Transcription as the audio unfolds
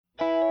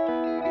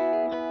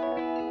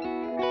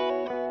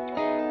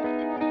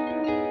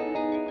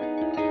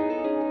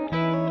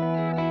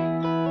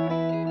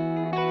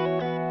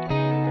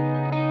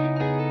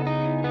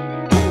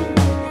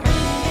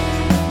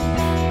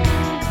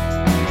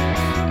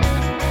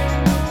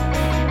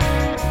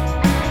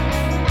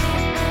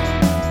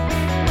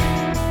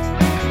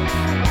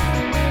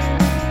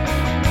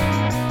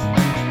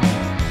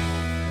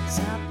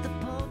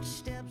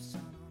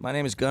My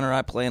name is Gunner.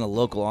 I play in a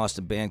local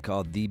Austin band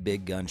called The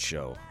Big Gun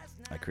Show.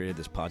 I created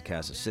this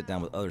podcast to sit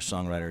down with other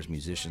songwriters,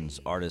 musicians,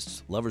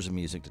 artists, lovers of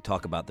music to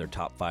talk about their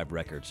top 5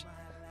 records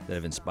that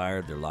have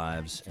inspired their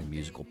lives and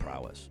musical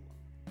prowess.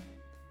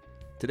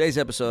 Today's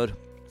episode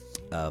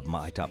of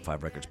my Top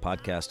 5 Records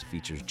podcast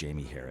features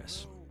Jamie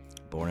Harris.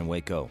 Born in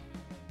Waco,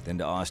 then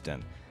to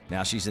Austin.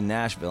 Now she's in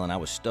Nashville, and I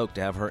was stoked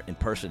to have her in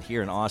person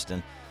here in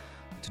Austin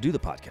to do the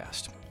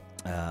podcast.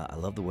 I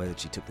love the way that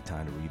she took the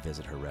time to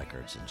revisit her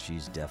records, and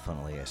she's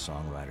definitely a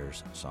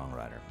songwriter's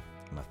songwriter.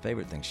 My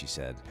favorite thing she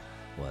said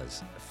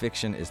was,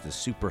 fiction is the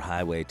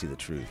superhighway to the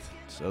truth.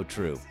 So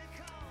true.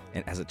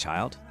 And as a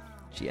child,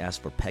 she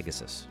asked for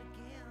Pegasus,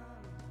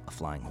 a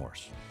flying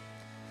horse.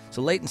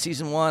 So late in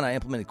season 1, I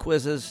implemented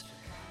quizzes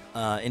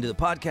into the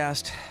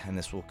podcast, and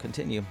this will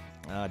continue.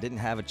 I didn't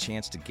have a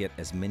chance to get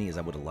as many as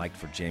I would have liked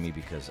for Jamie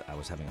because I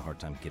was having a hard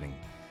time getting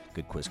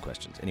good quiz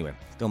questions. Anyway,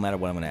 don't matter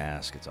what I'm going to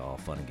ask. It's all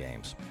fun and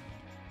games.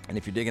 And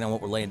if you're digging on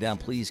what we're laying down,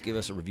 please give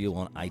us a review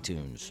on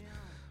iTunes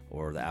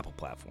or the Apple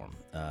platform.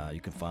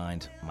 You can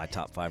find my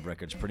top 5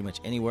 records pretty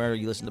much anywhere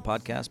you listen to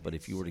podcasts, but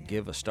if you were to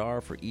give a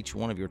star for each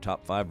one of your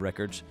top 5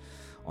 records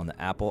on the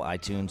Apple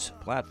iTunes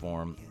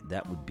platform,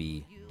 that would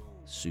be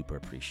super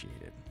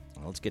appreciated.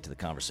 Well, let's get to the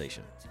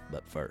conversation.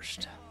 But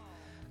first,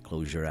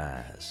 close your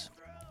eyes.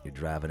 You're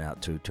driving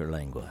out to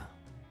Terlingua.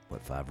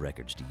 What 5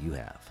 records do you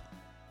have?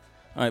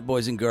 All right,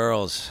 boys and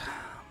girls,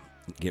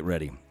 get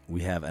ready.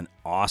 We have an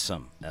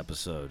awesome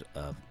episode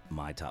of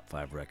my top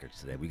 5 records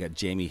today. We got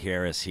Jamie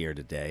Harris here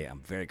today. I'm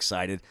very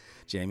excited.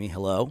 Jamie,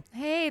 hello.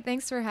 Hey,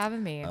 thanks for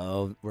having me.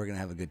 Oh, we're going to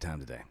have a good time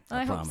today.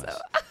 I promise. Hope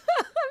so. I'm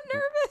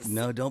nervous.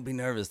 No, don't be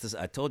nervous.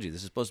 I told you, this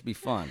is supposed to be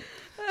fun.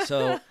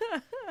 So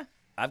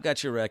I've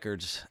got your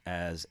records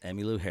as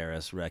Emmylou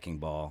Harris, Wrecking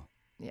Ball.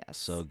 Yes.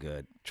 So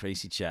good.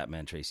 Tracy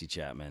Chapman.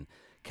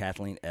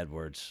 Kathleen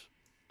Edwards.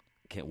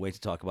 Can't wait to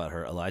talk about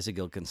her. Eliza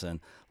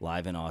Gilkinson,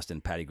 Live in Austin.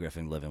 Patty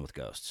Griffin, Living with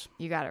Ghosts.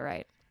 You got it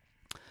right.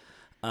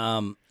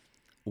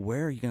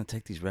 Where are you going to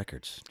take these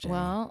records, Jamie?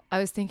 Well, I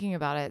was thinking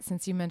about it.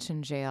 Since you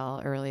mentioned jail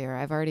earlier,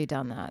 I've already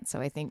done that. So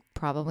I think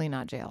probably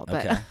not jail.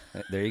 But okay.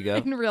 There you go.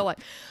 In real life.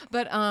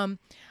 But,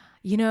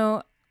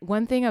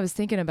 one thing I was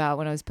thinking about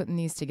when I was putting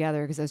these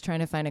together, because I was trying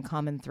to find a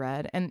common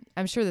thread, and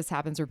I'm sure this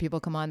happens where people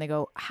come on, they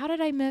go, how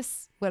did I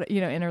miss what,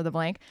 enter the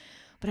blank?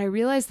 But I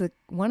realized that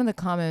one of the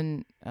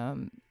common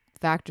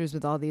factors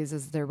with all these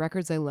is they're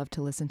records I love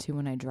to listen to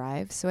when I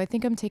drive. So I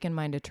think I'm taking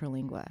mine to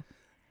Terlingua.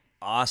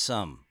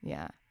 Awesome.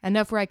 Yeah.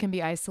 Enough where I can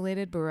be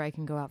isolated, but where I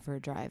can go out for a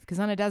drive. Because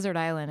on a desert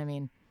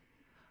island,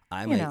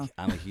 I'm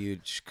a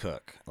huge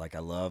cook. Like, I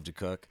love to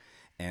cook.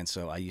 And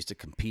so I used to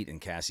compete in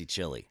Cassie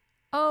Chili.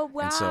 Oh,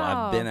 wow. And so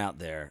I've been out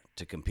there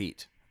to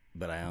compete,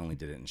 but I only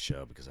did it in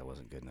show because I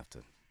wasn't good enough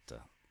to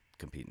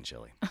compete in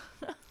chili.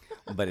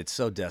 But it's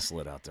so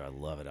desolate out there. I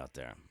love it out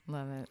there.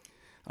 Love it.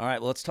 All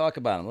right, well, let's talk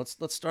about them.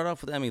 Let's start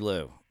off with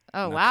Emmylou.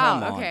 Oh, now, wow.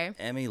 Come on. Okay.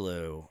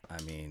 Emmylou,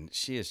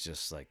 she is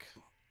just like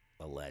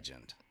a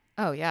legend.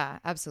 Oh, yeah,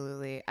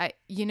 absolutely. I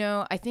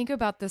think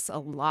about this a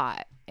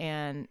lot,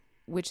 and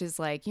which is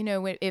like,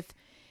 if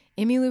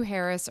Emmylou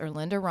Harris or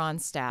Linda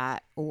Ronstadt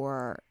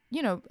or,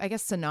 I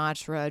guess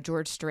Sinatra,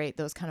 George Strait,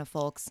 those kind of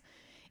folks,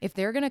 if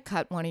they're going to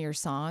cut one of your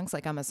songs,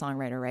 like I'm a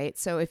songwriter, right?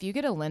 So if you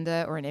get a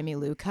Linda or an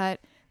Emmylou cut,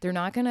 they're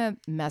not going to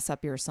mess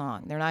up your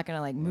song. They're not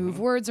going to move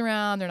words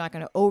around. They're not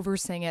going to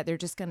oversing it. They're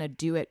just going to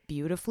do it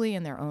beautifully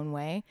in their own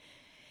way.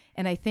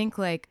 And I think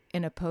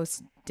in a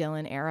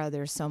post-Dylan era,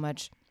 there's so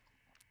much,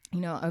 the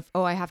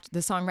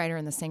songwriter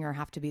and the singer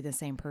have to be the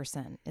same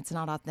person. It's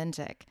not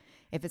authentic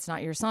if it's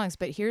not your songs.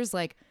 But here's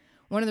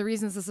one of the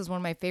reasons this is one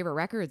of my favorite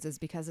records is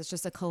because it's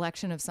just a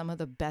collection of some of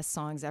the best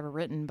songs ever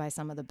written by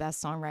some of the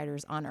best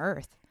songwriters on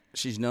earth.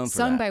 She's known for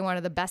Sung that. by one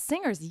of the best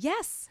singers.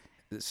 Yes.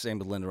 Same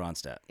with Linda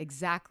Ronstadt.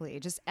 Exactly.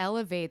 It just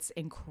elevates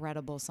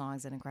incredible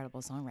songs and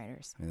incredible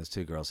songwriters. Those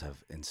two girls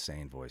have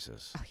insane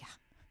voices. Oh, yeah.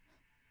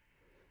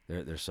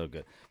 They're so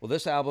good. Well,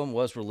 this album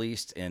was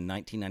released in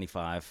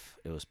 1995.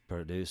 It was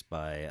produced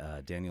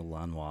by Daniel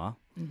Lanois,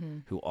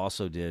 who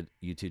also did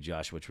U2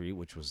 Joshua Tree,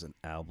 which was an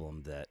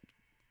album that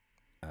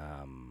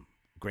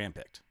Graham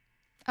picked.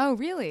 Oh,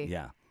 really?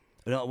 Yeah.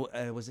 No,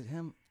 was it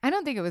him? I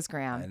don't think it was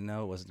Graham.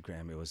 No, it wasn't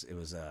Graham. It was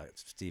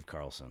Steve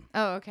Carlson.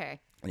 Oh, okay.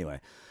 Anyway,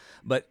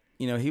 but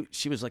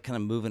she was kind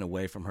of moving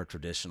away from her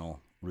traditional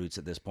roots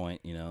at this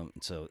point.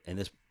 And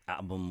this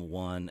album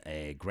won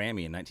a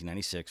Grammy in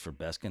 1996 for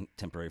Best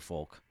Contemporary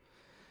Folk.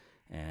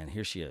 And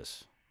here she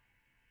is,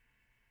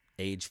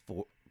 age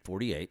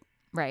 48.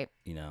 Right.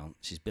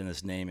 She's been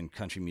this name in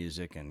country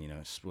music and,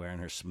 swearing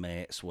her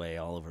sway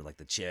all over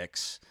the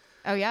Chicks.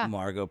 Oh, yeah.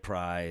 Margot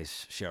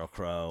Price, Sheryl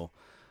Crow.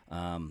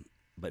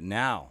 But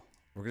now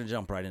we're going to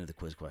jump right into the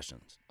quiz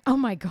questions. Oh,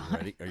 my God.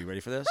 Ready? Are you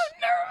ready for this?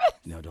 I'm nervous.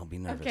 No, don't be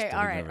nervous. Okay, Don't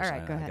all be right, nervous. all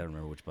right, go I ahead. got to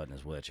remember which button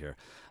is which here.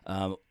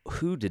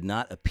 Who did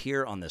not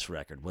appear on this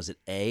record? Was it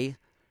A,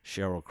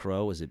 Sheryl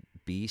Crow? Was it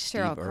B, Steve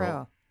Sheryl Earle?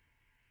 Crow.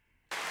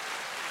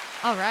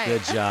 All right.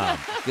 Good job.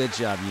 Good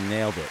job. You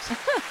nailed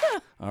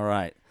it. All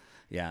right.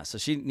 Yeah, so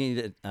she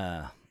needed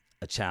a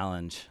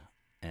challenge,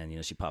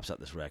 and, she pops out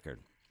this record.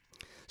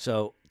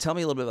 So tell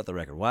me a little bit about the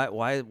record.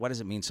 Why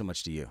does it mean so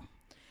much to you?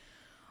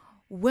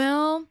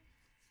 Well,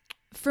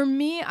 for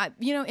me,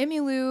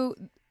 Emmylou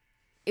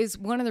is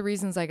one of the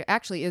reasons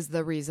is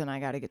the reason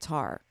I got a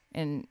guitar.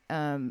 And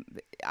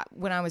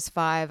when I was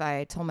 5,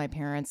 I told my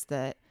parents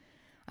that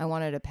I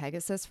wanted a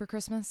Pegasus for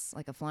Christmas,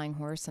 like a flying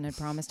horse, and I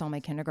promised all my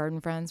kindergarten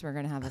friends we're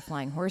going to have a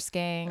flying horse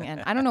gang.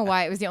 And I don't know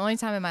why. It was the only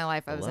time in my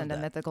life I was into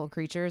mythical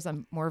creatures.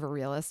 I'm more of a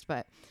realist,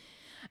 but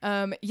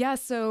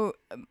so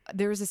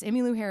there was this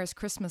Emmylou Harris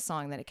Christmas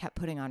song that it kept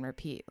putting on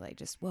repeat, like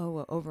just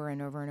whoa, over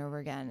and over and over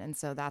again. And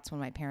so that's when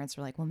my parents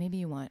were like, well, maybe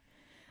you want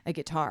a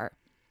guitar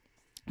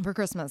for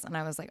Christmas. And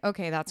I was like,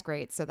 okay, that's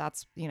great. So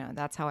that's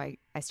how I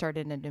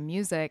started into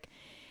music.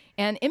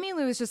 And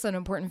Emmylou is just an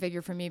important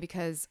figure for me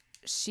because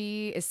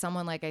she is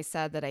someone, like I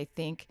said, that I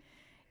think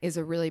is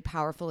a really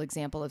powerful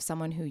example of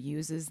someone who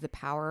uses the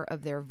power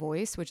of their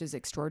voice, which is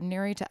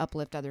extraordinary, to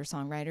uplift other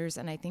songwriters.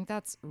 And I think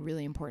that's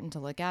really important to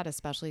look at,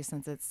 especially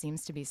since it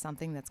seems to be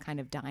something that's kind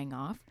of dying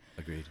off.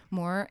 Agreed.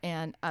 More.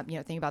 And,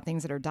 think about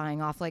things that are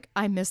dying off. Like,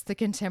 I missed the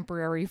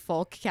contemporary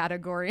folk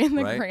category in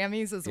the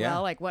Grammys as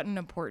well. Like, what an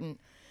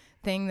important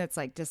thing that's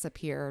like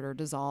disappeared or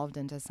dissolved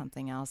into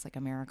something else, like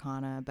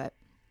Americana. But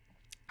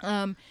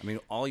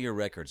all your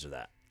records are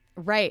that.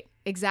 Right.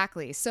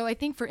 Exactly. So I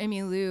think for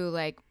Emmylou,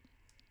 like,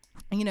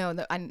 I know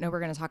we're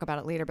going to talk about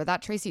it later, but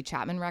that Tracy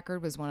Chapman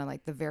record was one of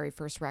like the very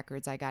first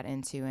records I got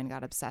into and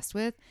got obsessed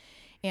with.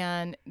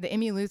 And the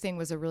Emmylou thing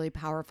was a really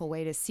powerful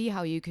way to see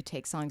how you could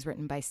take songs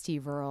written by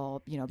Steve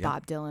Earle,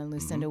 Bob Dylan,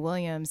 Lucinda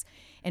Williams,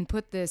 and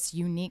put this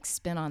unique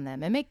spin on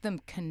them and make them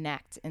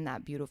connect in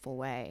that beautiful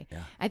way.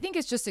 Yeah. I think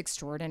it's just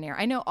extraordinary.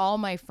 I know all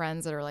my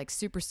friends that are like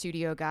super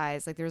studio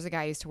guys. Like there's a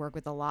guy I used to work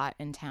with a lot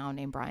in town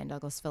named Brian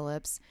Douglas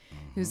Phillips,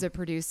 who's a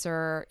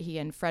producer. He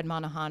and Fred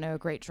Monahano,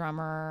 great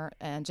drummer,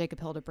 and Jacob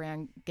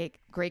Hildebrand,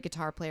 great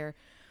guitar player.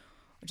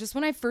 Just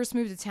when I first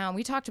moved to town,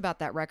 we talked about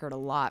that record a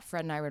lot.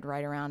 Fred and I would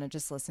ride around and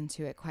just listen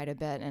to it quite a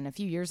bit. And a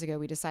few years ago,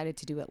 we decided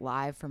to do it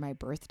live for my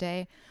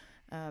birthday.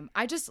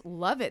 I just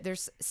love it.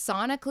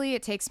 Sonically,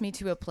 it takes me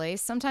to a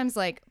place. Sometimes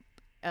like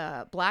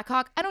Black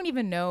Hawk, I don't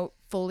even know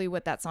fully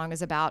what that song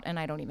is about, and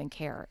I don't even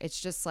care. It's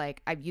just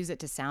like I use it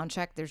to sound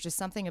check. There's just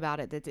something about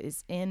it that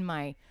is in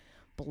my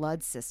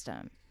blood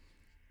system.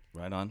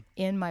 Right on.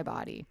 In my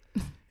body.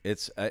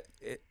 I'd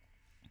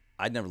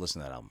never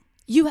listened to that album.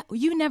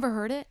 You never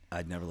heard it?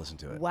 I'd never listened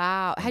to it.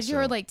 Wow. Had you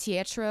heard like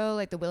Teatro,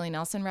 like the Willie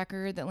Nelson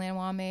record that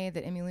Lanois made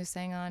that Emmylou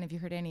sang on? Have you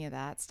heard any of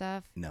that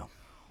stuff? No.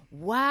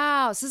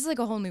 Wow. So this is like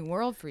a whole new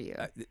world for you.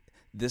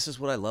 This is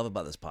what I love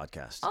about this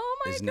podcast. Oh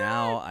my God.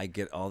 Now I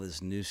get all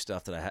this new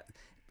stuff that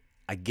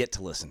I get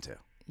to listen to.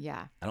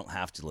 Yeah. I don't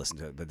have to listen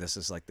to it, but this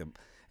is like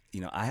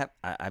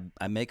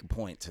I make a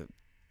point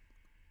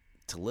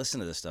to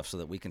listen to this stuff so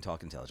that we can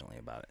talk intelligently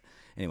about it.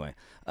 Anyway,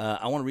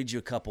 I want to read you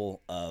a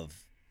couple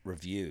of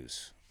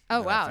reviews.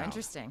 Oh, wow.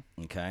 Interesting.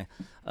 Okay.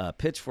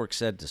 Pitchfork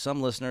said to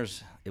some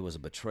listeners, it was a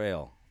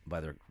betrayal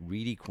by the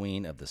greedy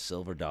queen of the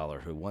silver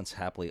dollar who once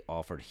happily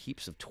offered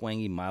heaps of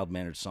twangy,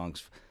 mild-mannered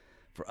songs.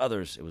 For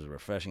others, it was a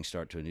refreshing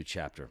start to a new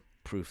chapter,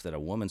 proof that a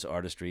woman's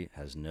artistry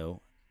has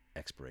no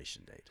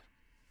expiration date.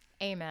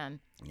 Amen.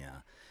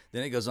 Yeah.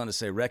 Then it goes on to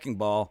say, Wrecking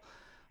Ball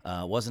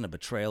wasn't a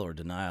betrayal or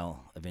denial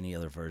of any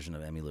other version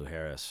of Emmylou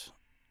Harris,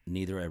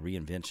 neither a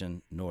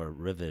reinvention nor a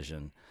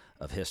revision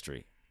of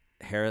history.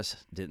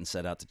 Harris didn't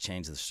set out to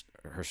change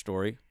her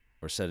story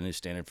or set a new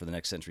standard for the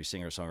next century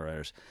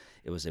singer-songwriters.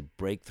 It was a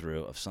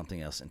breakthrough of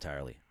something else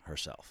entirely,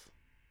 herself.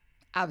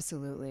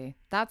 Absolutely.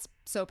 That's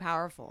so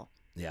powerful.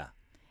 Yeah.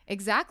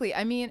 Exactly.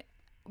 I mean,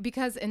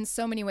 because in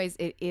so many ways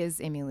it is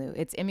Emmylou.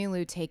 It's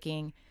Emmylou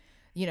taking,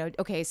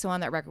 okay, so on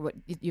that record,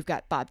 you've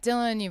got Bob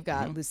Dylan, you've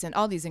got Lucinda,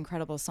 all these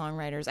incredible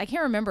songwriters. I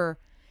can't remember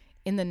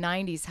in the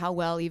 90s how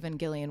well even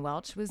Gillian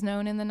Welch was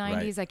known in the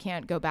 90s. Right. I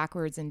can't go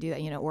backwards and do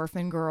that.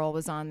 Orphan Girl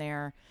was on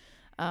there.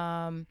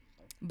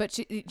 But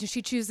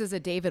she chooses a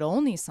David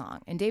Olney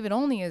song. And David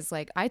Olney is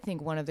like, I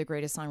think, one of the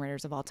greatest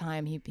songwriters of all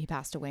time. He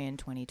passed away in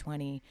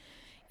 2020.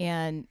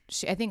 And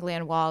I think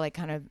Lanois,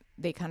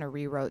 they kind of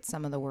rewrote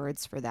some of the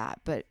words for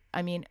that. But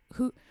I mean,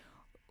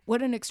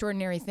 what an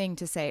extraordinary thing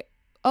to say,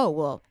 oh,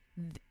 well,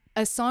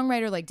 a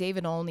songwriter like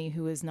David Olney,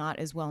 who is not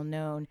as well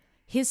known,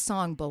 his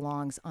song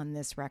belongs on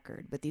this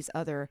record with these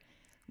other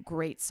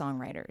great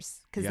songwriters,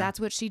 because that's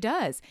what she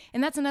does.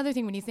 And that's another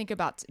thing when you think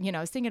about, I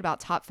was thinking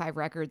about top 5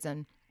 records,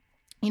 and,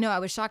 I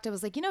was shocked. I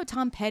was like,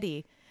 Tom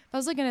Petty, if I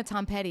was looking at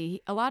Tom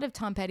Petty, a lot of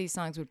Tom Petty's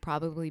songs would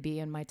probably be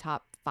in my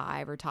top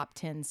 5 or top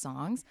 10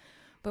 songs.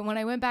 But when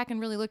I went back and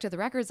really looked at the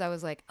records, I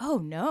was like, oh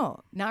no,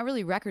 not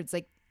really records.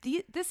 Like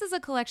this is a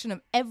collection of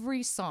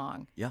every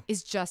song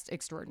is just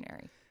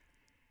extraordinary.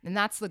 And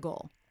that's the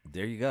goal.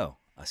 There you go.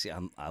 I see.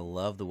 I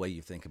love the way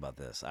you think about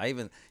this. I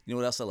even, you know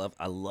what else I love?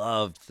 I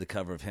loved the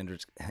cover of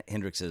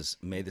Hendrix's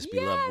 "May This Be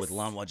Love" with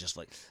Lanois just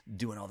like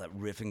doing all that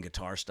riffing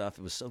guitar stuff.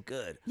 It was so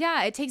good.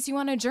 Yeah, it takes you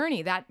on a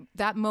journey.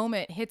 That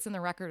moment hits in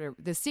the record.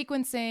 The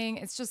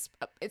sequencing, it's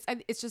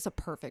just a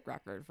perfect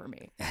record for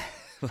me.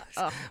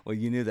 Well,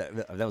 you knew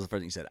that was the first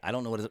thing you said. I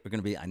don't know what it's going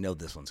to be. I know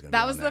this one's going to be.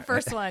 That was the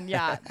first one.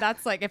 Yeah,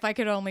 that's like if I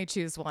could only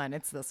choose one,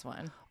 it's this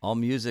one.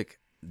 AllMusic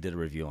did a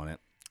review on it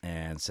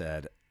and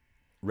said,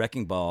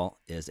 Wrecking Ball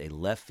is a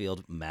left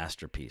field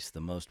masterpiece,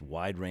 the most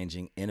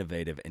wide-ranging,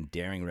 innovative, and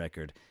daring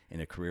record in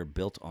a career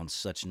built on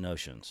such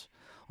notions.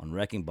 On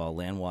Wrecking Ball,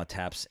 Lanois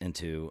taps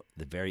into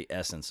the very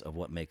essence of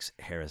what makes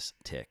Harris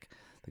tick,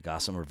 the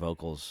gossamer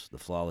vocals, the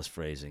flawless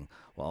phrasing,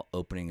 while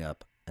opening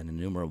up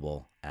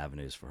innumerable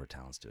avenues for her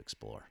talents to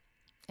explore.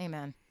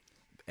 Amen.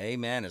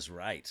 Amen is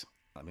right.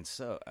 I mean,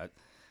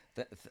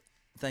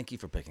 thank you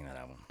for picking that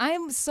album.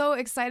 I'm so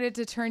excited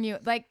to turn you,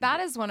 like, that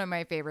is one of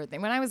my favorite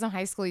things. When I was in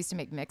high school, I used to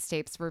make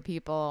mixtapes for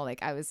people.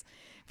 Like, I was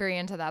very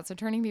into that. So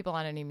turning people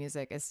on to new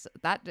music is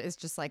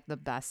just like the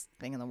best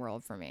thing in the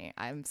world for me.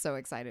 I'm so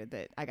excited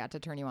that I got to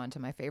turn you on to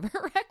my favorite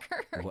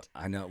record. Well,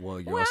 I know.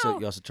 Well, you Wow.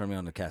 also turned me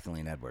on to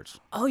Kathleen Edwards.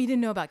 Oh, you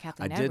didn't know about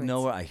Kathleen I Edwards? did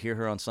know her. I hear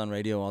her on Sun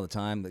Radio all the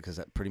time because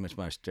that pretty much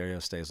my stereo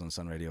stays on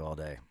Sun Radio all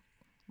day.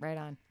 Right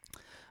on.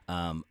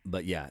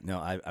 But yeah, no,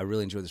 I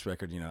really enjoy this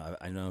record. You know,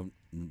 I known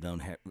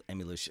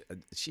Emmylou.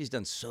 She's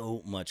done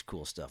so much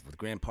cool stuff with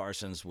Graham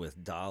Parsons,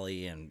 with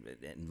Dolly and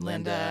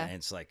Linda. And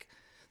it's like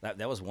that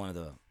was one of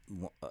the.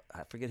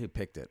 I forget who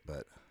picked it,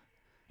 but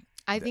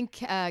I think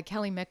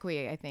Kelly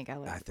McWee. I think she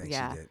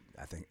did.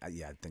 I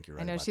think you're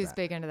right. I know about she's that.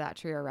 big into that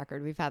trio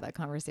record. We've had that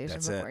conversation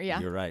That's before. it. Yeah,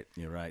 You're right.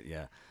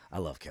 Yeah, I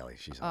love Kelly.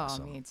 She's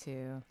awesome. Oh, me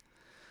too.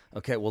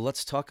 Okay, well,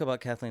 let's talk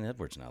about Kathleen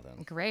Edwards now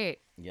then. Great.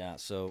 Yeah,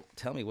 so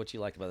tell me what you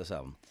liked about this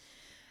album.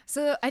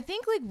 So I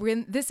think like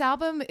when this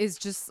album is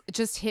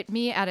just hit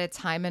me at a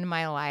time in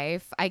my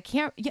life. I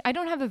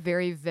don't have a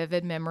very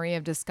vivid memory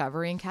of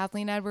discovering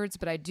Kathleen Edwards,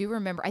 but I do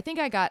remember, I think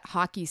I got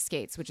Hockey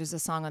Skates, which is a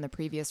song on the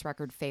previous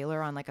record,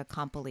 Failure, on like a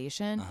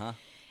compilation. Uh-huh.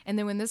 And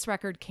then when this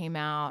record came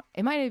out,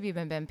 it might have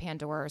even been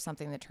Pandora or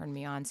something that turned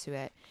me on to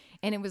it.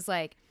 And it was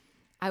like,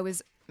 I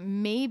was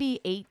maybe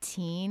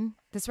 18.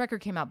 This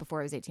record came out before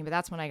I was 18, but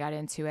that's when I got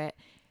into it.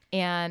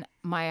 And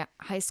my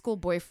high school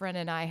boyfriend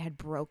and I had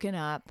broken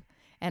up,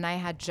 and I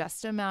had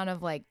just amount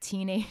of like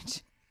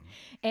teenage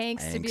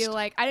angst to be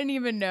like, I didn't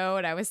even know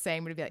what I was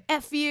saying, but to be like,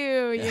 F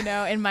you, you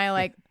know, in my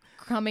like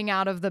coming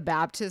out of the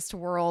Baptist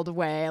world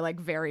way, like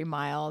very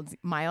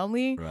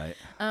mildly. Right.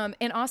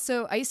 And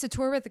also I used to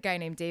tour with a guy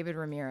named David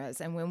Ramirez.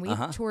 And when we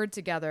toured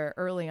together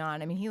early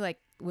on, I mean, he like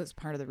was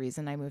part of the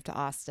reason I moved to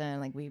Austin.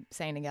 Like we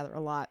sang together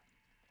a lot.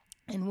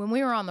 And when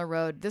we were on the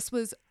road, this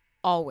was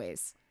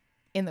always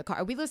in the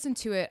car. We listened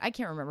to it. I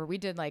can't remember. We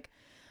did like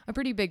a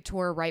pretty big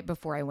tour right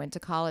before I went to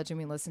college, and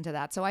we listened to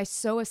that. So I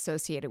so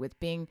associated with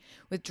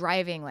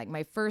driving, like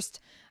my first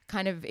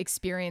kind of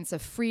experience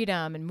of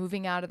freedom and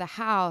moving out of the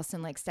house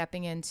and like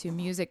stepping into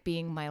music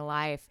being my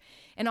life.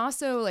 And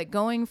also like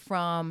going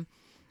from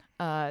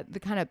the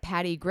kind of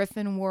Patty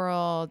Griffin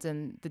world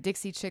and the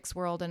Dixie Chicks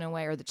world in a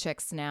way, or the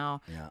Chicks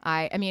now. Yeah.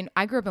 I mean,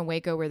 I grew up in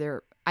Waco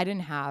where I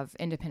didn't have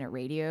independent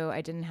radio. I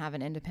didn't have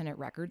an independent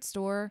record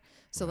store.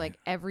 So like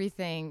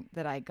everything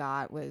that I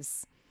got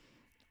was,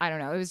 I don't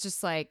know, it was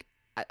just like,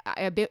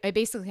 I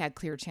basically had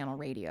Clear Channel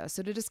radio.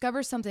 So to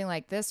discover something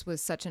like this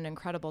was such an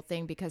incredible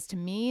thing, because to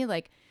me,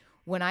 like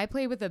when I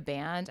play with a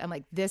band, I'm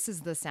like, this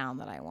is the sound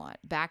that I want.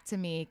 Back to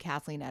me,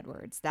 Kathleen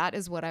Edwards. That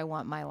is what I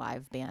want my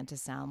live band to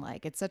sound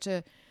like. It's such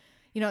a,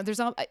 you know,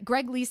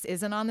 Greg Lease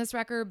isn't on this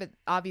record, but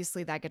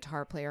obviously that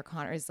guitar player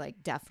Connor is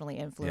like definitely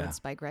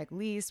influenced by Greg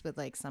Lease with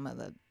like some of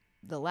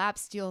the lap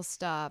steel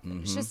stuff.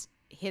 It just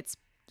hits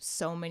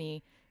so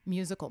many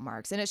musical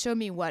marks, and it showed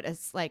me what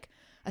it's like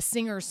a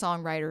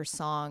singer-songwriter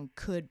song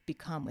could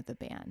become with a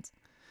band,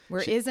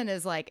 where it isn't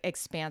as like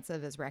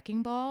expansive as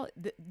Wrecking Ball.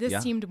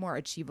 This seemed more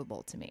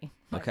achievable to me.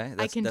 Okay,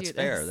 I can that's do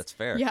fair. this. That's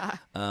fair. Yeah.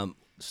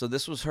 So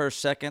this was her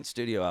second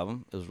studio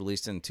album. It was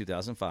released in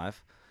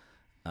 2005.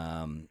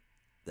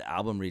 The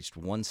album reached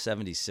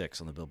 176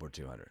 on the Billboard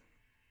 200.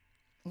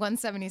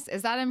 170.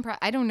 Is that impressive?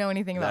 I don't know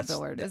anything about That's-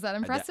 Billboard. Is that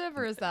impressive,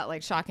 or is that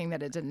like shocking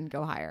that it didn't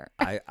go higher?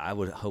 I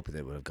would hope that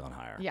it would have gone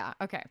higher. Yeah.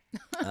 Okay.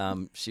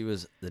 She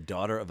was the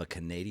daughter of a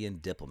Canadian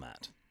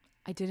diplomat,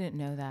 I didn't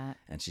know that.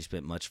 and she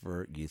spent much of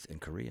her youth in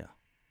Korea.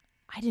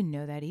 I didn't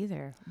know that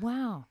either.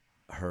 Wow.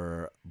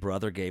 Her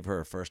brother gave her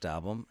her first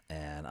album,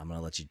 and I'm going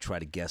to let you try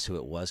to guess who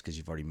it was because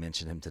you've already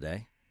mentioned him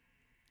today.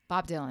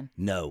 Bob Dylan,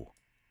 No.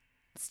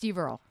 Steve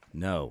Earle,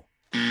 No.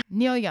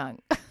 Neil Young.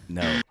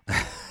 No.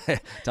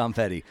 Tom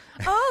Petty.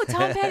 Oh,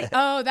 Tom Petty.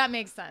 Oh, that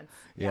makes sense.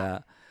 Yeah.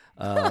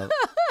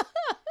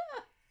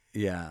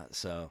 Yeah.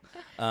 So,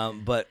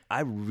 but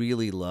I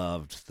really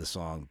loved the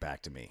song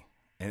Back to Me.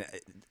 And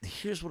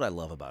here's what I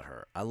love about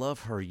her. I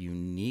love her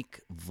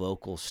unique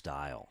vocal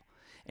style.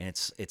 And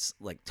it's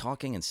like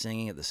talking and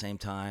singing at the same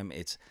time.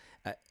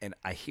 and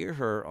I hear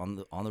her on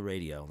the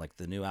radio, like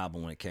the new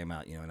album when it came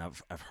out, and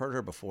I've heard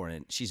her before,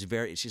 and she's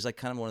like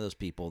kind of one of those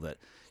people that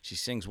she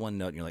sings one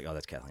note and you're like, oh,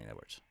 that's Kathleen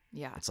Edwards.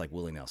 Yeah. It's like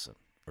Willie Nelson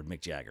or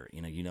Mick Jagger.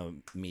 You know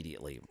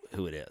immediately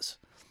who it is.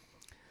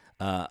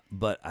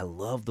 But I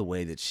love the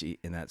way that she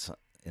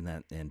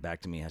and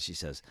Back to Me, how she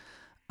says,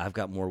 I've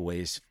got more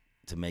ways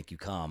to make you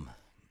come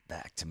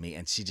back to me,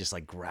 and she just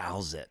like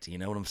growls it. You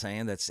know what I'm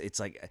saying? It's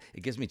like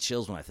it gives me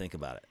chills when I think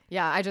about it.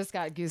 Yeah, I just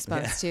got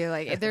goosebumps too.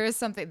 Like there is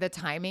something, the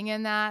timing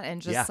in that,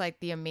 and just like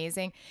the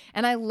amazing.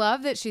 And I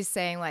love that she's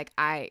saying like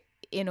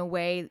in a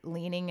way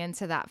leaning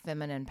into that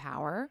feminine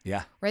power.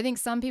 Yeah. Where I think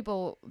some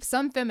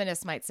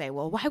feminists might say,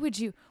 well, why would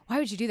you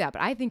do that?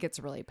 But I think it's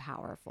really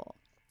powerful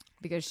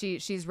because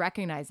she's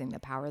recognizing the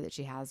power that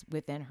she has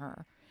within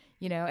her,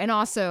 and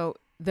also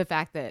the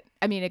fact that,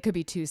 I mean, it could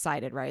be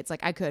two-sided, right? It's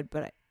like I could,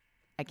 but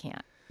I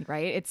can't,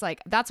 right? It's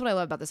like, that's what I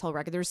love about this whole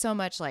record. There's so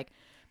much like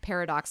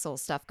paradoxical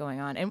stuff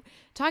going on. And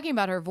talking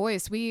about her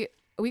voice, we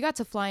got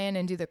to fly in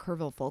and do the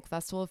Kerrville Folk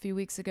Festival a few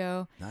weeks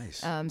ago.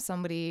 Nice.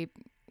 Somebody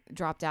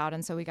dropped out,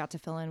 and so we got to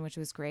fill in, which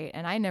was great.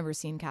 And I never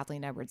seen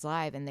Kathleen Edwards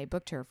live, and they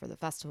booked her for the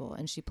festival,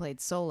 and she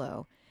played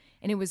solo,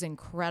 and it was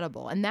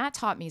incredible. And that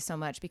taught me so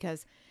much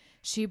because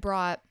she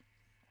brought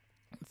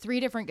 3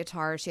 different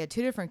guitars. She had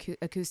 2 different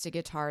acoustic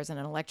guitars and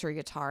an electric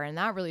guitar, and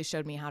that really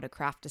showed me how to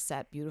craft a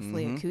set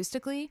beautifully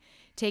acoustically,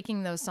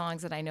 taking those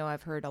songs that I know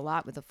I've heard a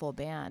lot with a full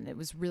band. It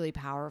was really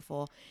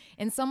powerful.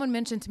 And someone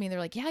mentioned to me, they're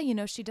like,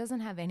 yeah, she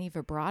doesn't have any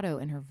vibrato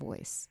in her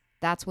voice.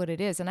 That's what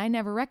it is. And I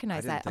never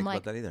recognized that. I'm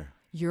like, about that either.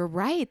 You're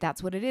right.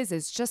 That's what it is.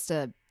 It's just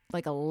a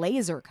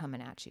laser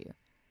coming at you.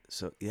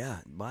 So, yeah.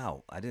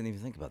 Wow. I didn't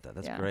even think about that.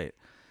 That's great.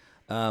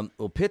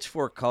 Well,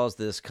 Pitchfork calls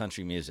this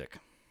country music.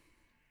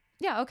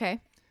 Yeah. Okay.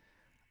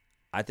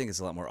 I think it's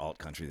a lot more alt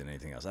country than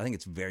anything else. I think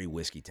it's very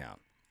Whiskey Town.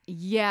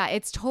 Yeah.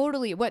 It's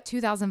totally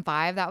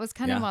 2005. That was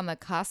kind of on the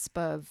cusp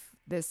of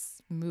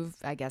this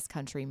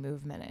country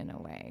movement in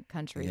a way,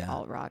 country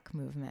alt rock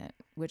movement,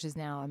 which is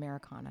now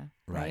Americana.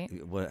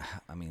 Right. What?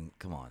 I mean,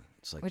 come on.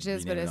 It's like which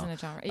is, but isn't a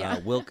genre. Yeah.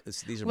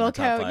 These are my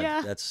top 5.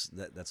 Yeah.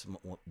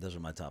 Those are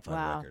my top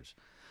 5 records.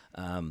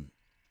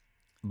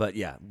 But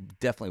yeah,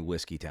 definitely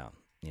Whiskey Town.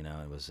 It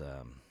was,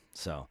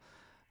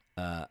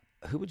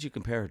 who would you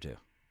compare her to?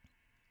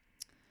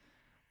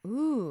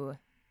 Ooh,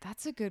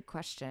 that's a good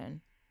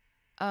question.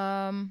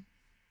 To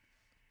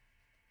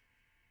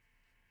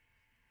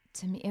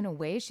me, in a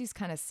way, she's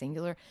kind of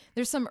singular.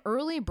 There's some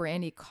early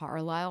Brandi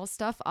Carlile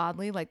stuff,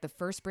 oddly, like the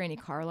first Brandi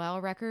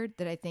Carlile record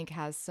that I think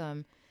has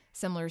some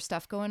similar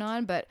stuff going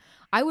on. But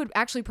I would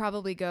actually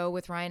probably go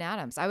with Ryan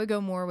Adams. I would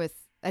go more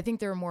with, I think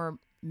there are more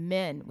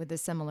men with a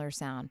similar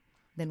sound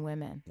than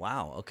women.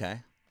 Wow, okay.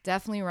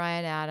 Definitely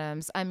Ryan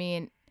Adams. I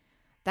mean,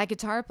 that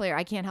guitar player,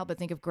 I can't help but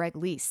think of Greg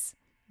Lease,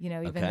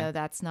 even though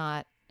that's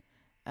not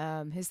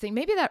his thing.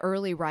 Maybe that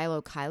early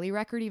Rilo Kiley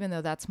record, even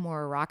though that's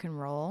more rock and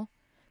roll.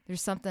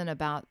 There's something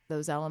about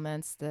those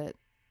elements that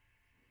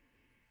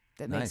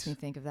makes me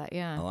think of that.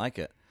 Yeah. I like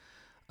it.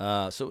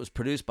 So it was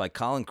produced by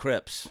Colin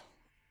Cripps,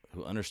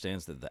 who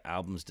understands that the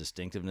album's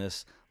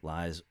distinctiveness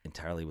lies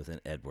entirely within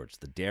Edwards.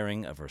 The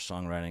daring of her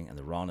songwriting and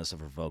the rawness of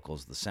her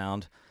vocals, the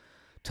sound,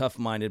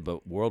 tough-minded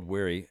but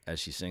world-weary as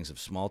she sings of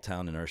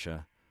small-town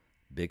inertia,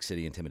 big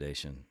city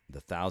intimidation,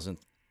 the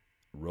 1,000th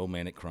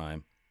romantic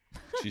crime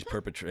she's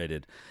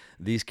perpetrated.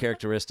 These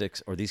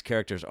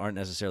characters aren't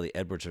necessarily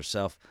Edwards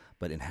herself,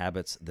 but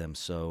inhabits them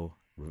so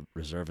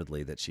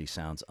reservedly that she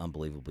sounds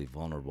unbelievably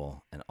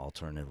vulnerable and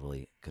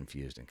alternatively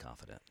confused and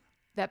confident.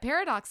 That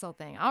paradoxical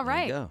thing. All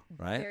right. There you go,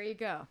 right? There you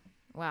go.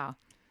 Wow.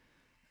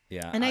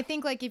 Yeah. And I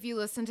think if you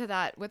listen to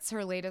that, what's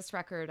her latest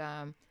record?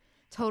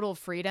 Total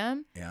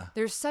Freedom. Yeah.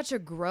 There's such a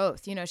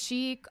growth. I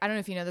don't know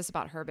if you know this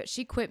about her, but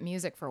she quit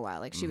music for a while.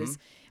 Like she was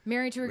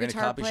married to her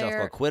guitar player. Ran a coffee shop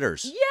called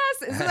Quitters.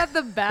 Yes. Isn't that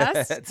the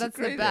best? That's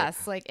the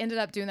best. Like ended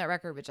up doing that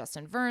record with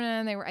Justin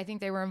Vernon. I think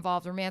they were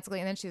involved romantically.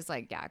 And then she was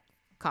like, yeah,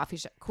 coffee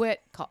shop,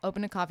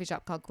 opened a coffee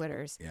shop called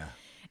Quitters. Yeah.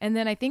 And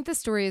then I think the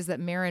story is that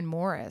Maren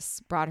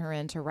Morris brought her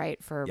in to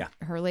write for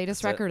her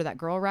latest record, or that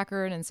girl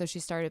record. And so she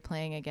started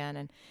playing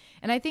again.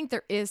 And I think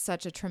there is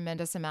such a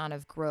tremendous amount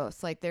of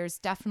growth. Like there's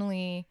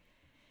definitely,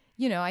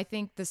 I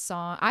think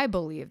I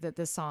believe that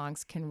the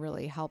songs can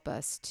really help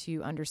us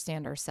to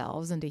understand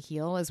ourselves and to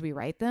heal as we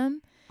write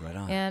them. Right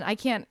on. And I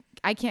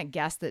can't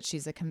guess that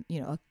she's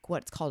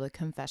what's called a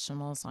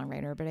confessional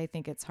songwriter, but I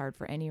think it's hard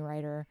for any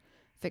writer,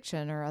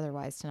 fiction or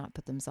otherwise, to not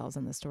put themselves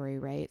in the story,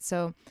 right?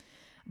 So,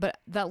 but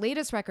that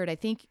latest record, I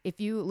think if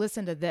you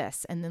listen to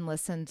this and then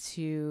listen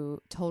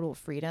to Total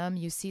Freedom,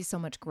 you see so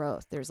much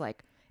growth. There's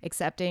like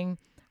accepting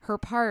her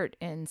part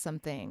in some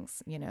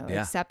things,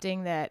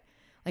 accepting that,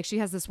 like she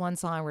has this one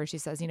song where she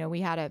says, we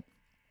had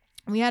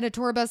a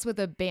tour bus with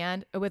a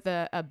band with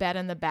a bed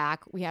in the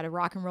back. We had a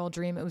rock and roll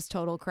dream. It was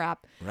total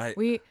crap. Right.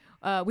 We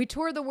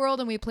toured the world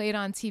and we played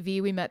on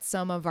TV. We met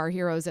some of our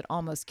heroes. It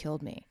almost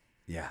killed me.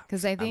 Yeah.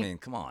 Because I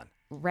think, come on.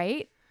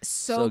 right?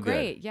 So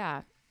great. Good.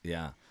 Yeah.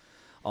 Yeah.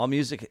 All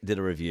Music did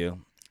a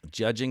review.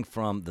 Judging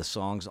from the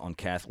songs on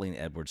Kathleen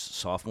Edwards'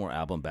 sophomore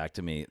album, Back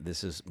to Me,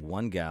 this is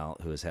one gal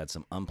who has had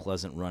some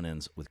unpleasant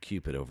run-ins with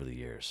Cupid over the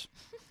years.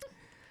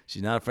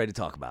 She's not afraid to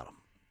talk about them.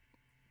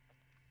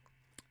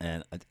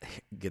 And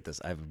get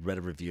this, I've read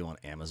a review on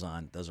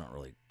Amazon. Those aren't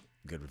really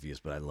good reviews,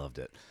 but I loved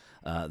it.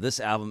 This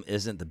album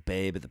isn't the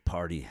babe at the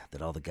party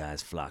that all the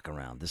guys flock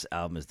around. This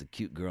album is the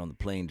cute girl in the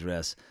plain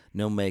dress,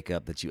 no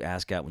makeup, that you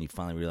ask out when you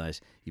finally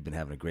realize you've been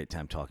having a great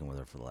time talking with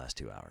her for the last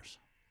 2 hours.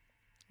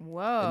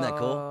 Whoa. Isn't that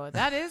cool?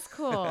 That is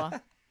cool.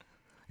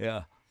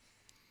 Yeah.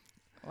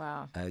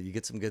 Wow. You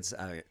get some good.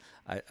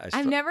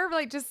 I've never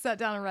just sat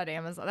down and read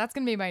Amazon. That's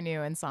gonna be my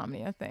new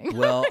insomnia thing.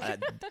 Well,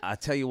 I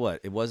tell you what,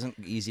 it wasn't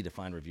easy to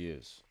find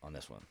reviews on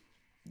this one.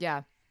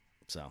 Yeah.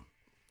 So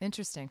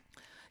interesting.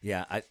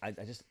 Yeah,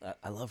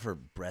 I love her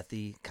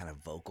breathy kind of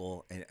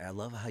vocal, and I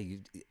love how you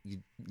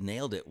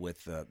nailed it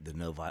with the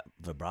no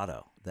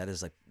vibrato.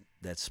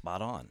 That's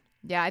spot on.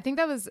 Yeah, I think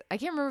that was, I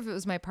can't remember if it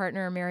was my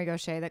partner, Mary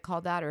Gaucher, that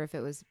called that, or if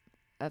it was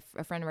a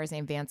friend of ours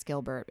named Vance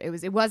Gilbert.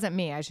 It wasn't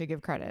me. I should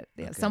give credit.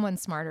 Yeah, okay. Someone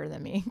smarter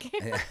than me.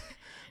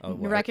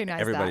 Recognize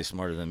everybody's that.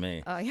 Smarter than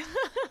me. Oh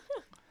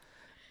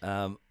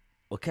yeah.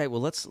 Okay, well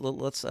let's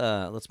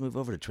move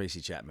over to Tracy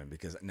Chapman,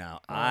 because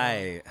now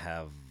I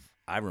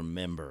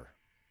remember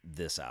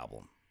this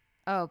album.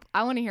 Oh,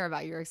 I want to hear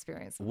about your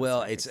experience.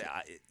 Well,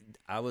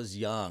 I was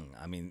young.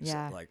 I mean,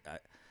 yeah. So,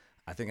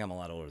 I think I'm a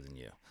lot older than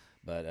you,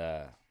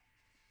 but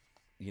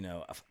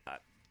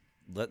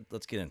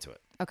let's get into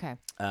it. Okay.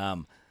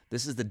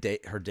 This is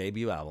her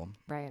debut album,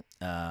 right?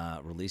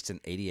 Released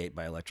in '88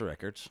 by Elektra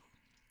Records.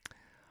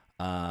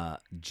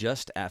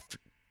 Just after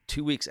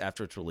 2 weeks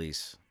after its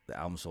release, the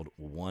album sold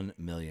 1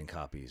 million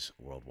copies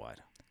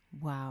worldwide.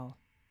 Wow.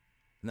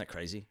 Isn't that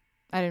crazy?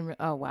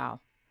 Oh,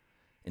 wow.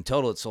 In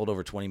total, it sold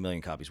over 20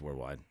 million copies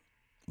worldwide.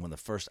 One of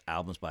the first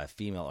albums by a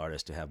female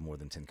artist to have more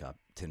than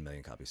 10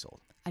 million copies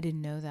sold. I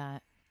didn't know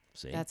that.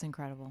 See? That's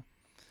incredible.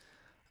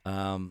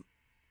 So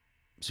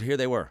here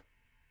they were,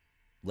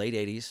 late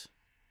 80s.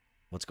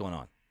 What's going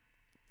on?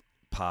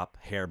 Pop,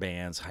 hair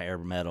bands, hair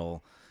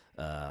metal,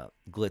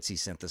 glitzy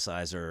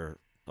synthesizer,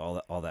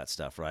 all that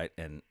stuff, right?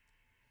 And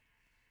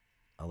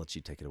I'll let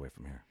you take it away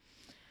from here.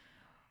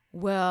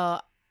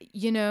 Well,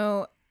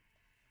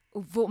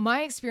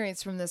 my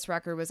experience from this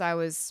record was I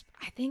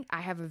think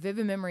I have a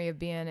vivid memory of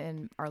being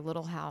in our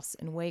little house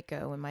in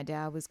Waco when my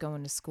dad was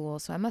going to school.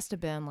 So I must have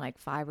been like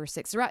 5 or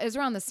 6. It was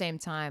around the same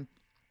time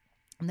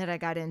that I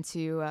got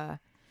into,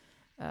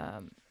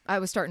 I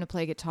was starting to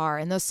play guitar,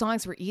 and those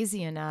songs were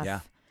easy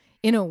enough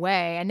in a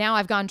way. And now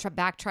I've gone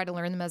back, tried to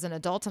learn them as an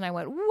adult, and I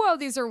went, whoa,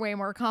 these are way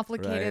more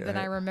complicated than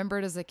I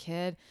remembered as a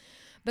kid.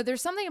 But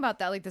there's something about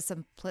that, like the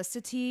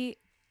simplicity,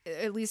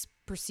 at least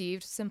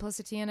perceived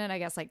simplicity in it. I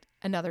guess like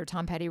another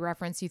Tom Petty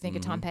reference. You think a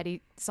Tom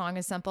Petty song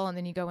is simple, and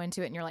then you go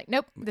into it and you're like,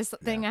 nope, this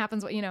thing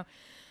happens,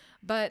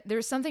 But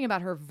there's something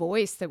about her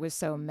voice that was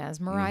so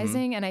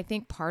mesmerizing. And I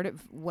think part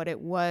of what it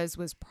was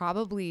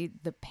probably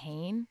the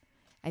pain.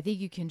 I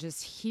think you can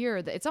just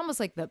hear that. It's almost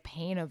like the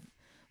pain of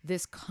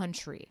this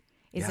country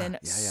is in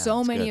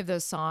so many of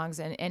those songs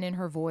and in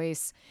her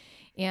voice.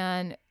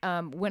 And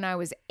when I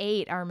was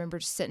 8, I remember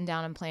just sitting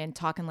down and playing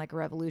Talking Like a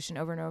Revolution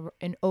over and over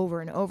and over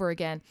and over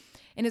again.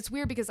 And it's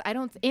weird because I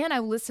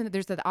listened to,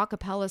 there's the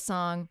acapella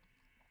song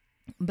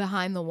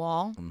Behind the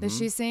Wall that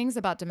she sings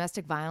about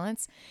domestic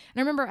violence. And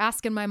I remember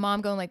asking my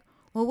mom, going like,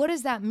 well, what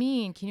does that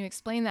mean? Can you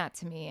explain that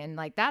to me? And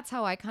like, that's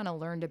how I kind of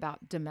learned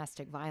about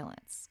domestic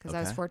violence, because I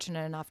was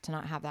fortunate enough to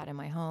not have that in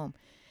my home.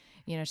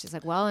 She's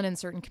like, well, and in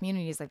certain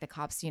communities, like the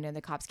cops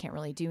can't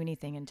really do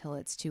anything until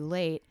it's too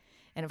late.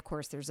 And of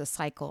course there's a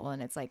cycle,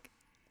 and it's like,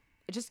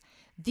 just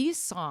these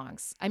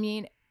songs. I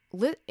mean,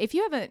 if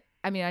you haven't,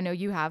 I know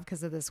you have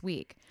because of this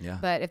week,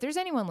 but if there's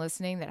anyone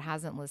listening that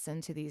hasn't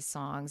listened to these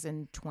songs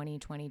in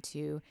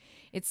 2022,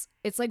 it's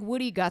like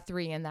Woody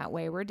Guthrie in that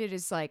way, where it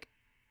is like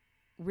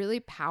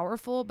really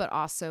powerful, but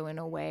also in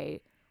a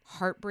way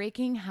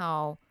heartbreaking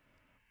how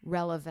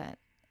relevant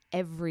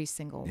every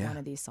single one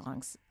of these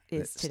songs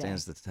is today.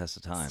 Stands the test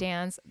of time.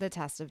 Stands the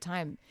test of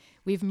time.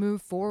 We've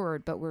moved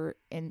forward, but we're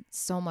in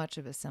so much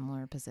of a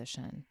similar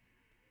position.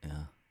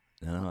 Yeah.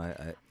 No,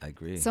 I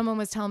agree. Someone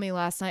was telling me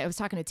last night, I was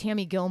talking to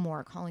Tammy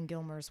Gilmore, Colin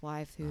Gilmore's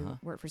wife, who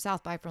worked for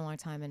South by for a long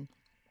time, and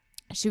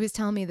she was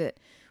telling me that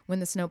when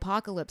the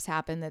snowpocalypse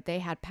happened, that they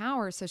had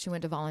power, so she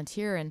went to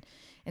volunteer and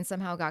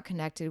somehow got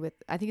connected with,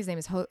 I think his name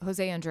is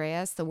Jose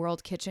Andreas, the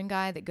World Kitchen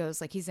guy that goes,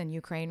 like, he's in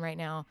Ukraine right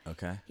now.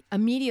 Okay.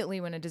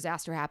 Immediately when a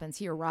disaster happens,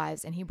 he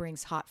arrives and he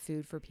brings hot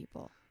food for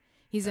people.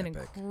 He's an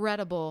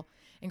incredible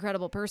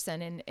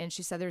person. And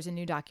she said there's a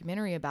new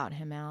documentary about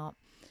him out.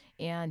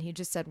 And he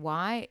just said,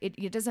 why?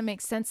 It doesn't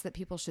make sense that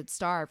people should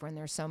starve when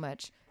there's so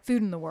much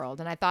food in the world.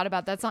 And I thought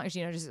about that song,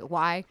 just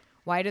why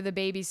do the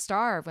babies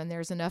starve when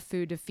there's enough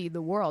food to feed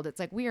the world? It's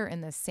like we are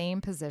in the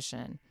same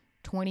position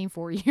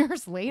 24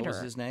 years later. What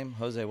was his name?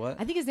 Jose what?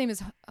 I think his name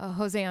is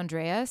Jose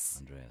Andreas.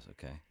 Andreas,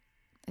 okay.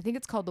 I think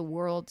it's called the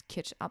World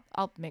Kitchen.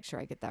 I'll make sure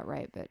I get that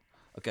right. But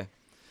okay.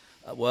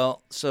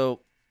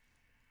 So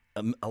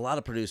a lot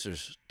of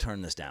producers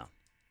turn this down.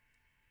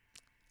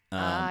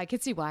 I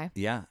could see why.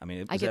 Yeah, I mean,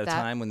 it I was get at a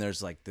that. time when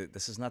there's like,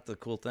 this is not the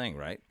cool thing,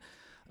 right?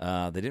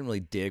 They didn't really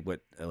dig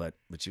what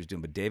she was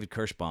doing, but David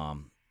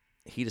Kirschbaum,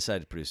 he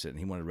decided to produce it, and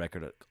he wanted a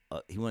record.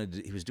 He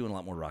was doing a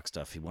lot more rock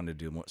stuff. He wanted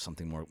to do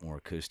something more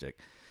acoustic.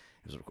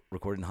 It was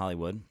recorded in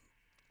Hollywood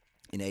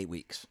in 8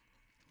 weeks.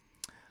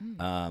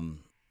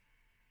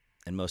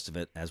 And most of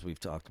it, as we've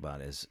talked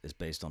about, is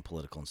based on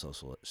political and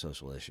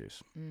social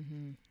issues.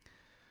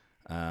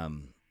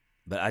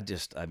 But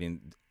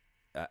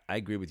I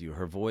agree with you.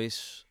 Her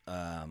voice,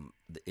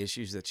 the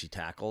issues that she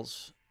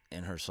tackles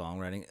in her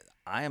songwriting,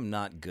 I am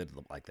not good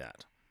like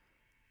that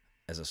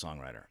as a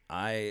songwriter.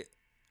 I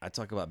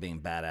talk about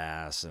being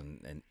badass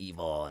and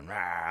evil and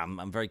rah,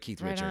 I'm very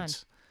Keith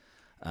Richards.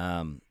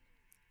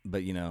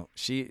 But you know,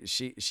 she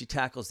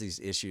tackles these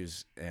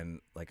issues,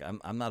 and like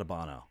I'm not a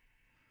Bono.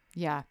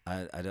 Yeah.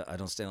 I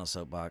don't stand on a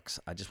soapbox.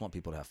 I just want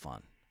people to have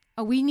fun.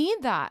 Oh, we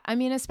need that. I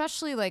mean,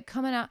 especially like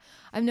coming out.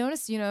 I've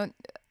noticed, you know,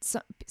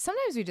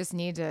 sometimes we just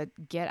need to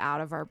get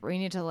out of we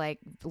need to like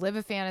live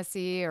a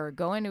fantasy or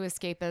go into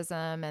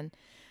escapism. And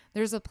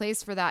there's a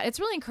place for that. It's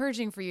really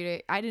encouraging for you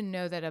to, I didn't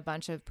know that a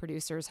bunch of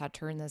producers had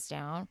turned this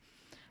down,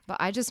 but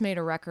I just made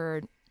a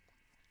record,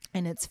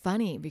 and it's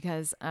funny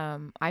because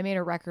I made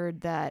a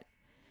record that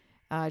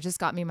just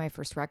got me my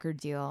first record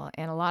deal.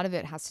 And a lot of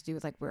it has to do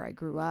with like where I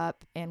grew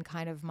up and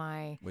kind of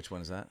my... Which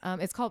one is that?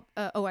 It's called,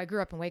 I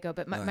grew up in Waco,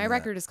 but my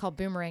record is called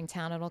Boomerang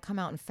Town. It'll come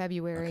out in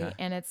February. Okay.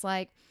 And it's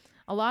like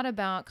a lot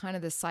about kind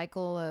of the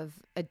cycle of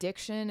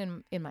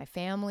addiction in my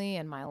family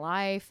and my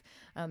life,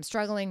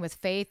 struggling with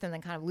faith and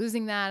then kind of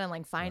losing that and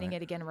like finding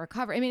it again and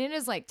recover. I mean, it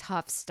is like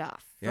tough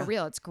stuff for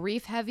real. It's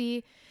grief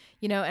heavy,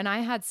 you know, and I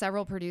had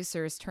several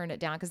producers turn it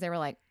down because they were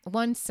like,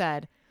 one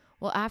said,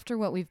 well, after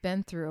what we've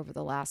been through over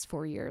the last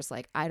 4 years,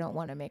 like, I don't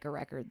want to make a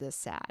record this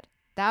sad.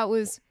 That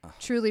was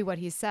truly what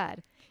he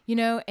said, you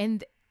know,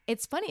 and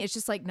it's funny. It's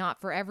just like not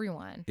for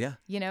everyone. Yeah.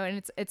 You know,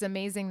 and it's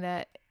amazing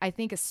that I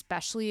think,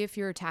 especially if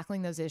you're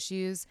tackling those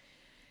issues,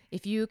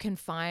 if you can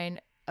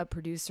find a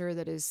producer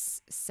that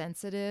is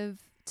sensitive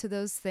to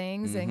those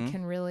things and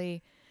can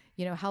really,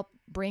 you know, help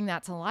bring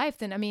that to life,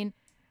 then, I mean,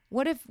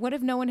 what if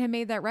no one had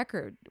made that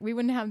record? We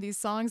wouldn't have these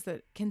songs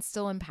that can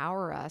still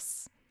empower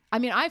us. I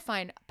mean, I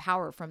find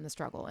power from the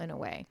struggle in a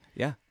way.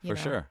 Yeah, for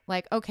sure.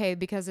 Like, okay,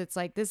 because it's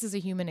like, this is a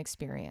human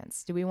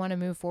experience. Do we want to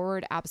move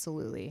forward?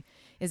 Absolutely.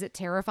 Is it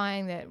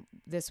terrifying that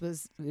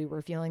we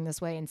were feeling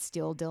this way and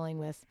still dealing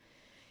with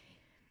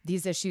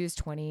these issues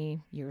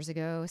 20 years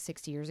ago,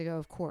 60 years ago?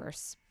 Of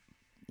course,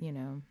 you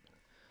know.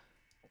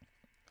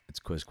 It's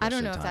quiz question I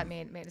don't know time. if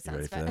that made a sense. You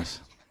ready for this?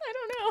 I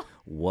don't know.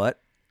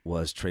 What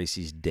was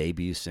Tracy's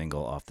debut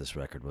single off this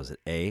record? Was it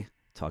A,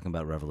 Talking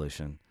About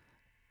Revolution,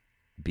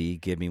 B,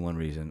 Give Me One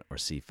Reason, or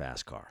C,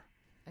 Fast Car?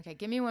 Okay,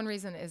 Give Me One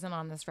Reason isn't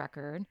on this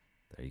record.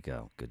 There you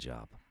go. Good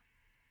job.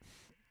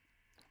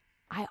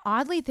 I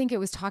oddly think it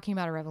was Talking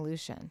About a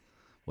Revolution.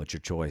 What's your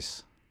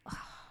choice?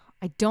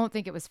 I don't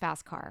think it was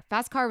Fast Car.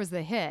 Fast Car was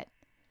the hit.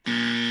 Oh,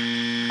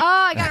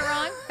 I got it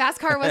wrong. Fast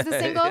Car was the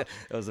single? It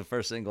was the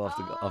first single off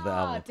the album.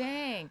 Oh,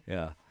 dang.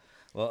 Yeah.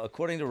 Well,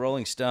 according to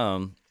Rolling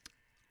Stone,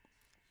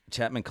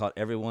 Chapman caught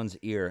everyone's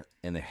ear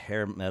in the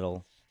hair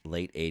metal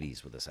late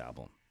 80s with this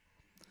album.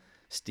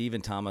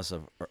 Stephen Thomas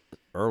of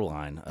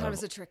Erline. That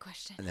was a trick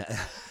question.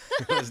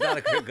 It was not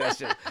a trick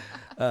question.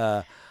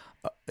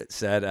 It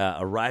said,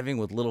 arriving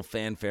with little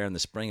fanfare in the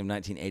spring of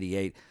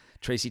 1988,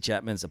 Tracy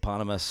Chapman's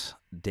eponymous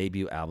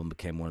debut album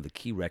became one of the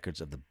key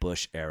records of the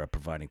Bush era,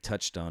 providing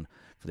touchstone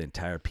for the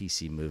entire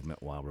PC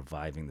movement while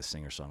reviving the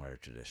singer-songwriter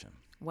tradition.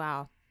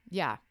 Wow.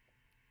 Yeah.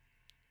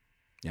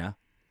 Yeah?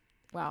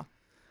 Wow.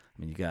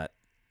 I mean, you got...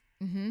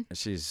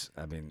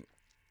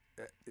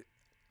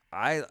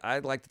 I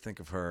like to think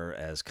of her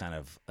as kind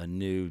of a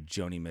new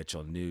Joni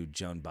Mitchell, new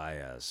Joan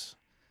Baez,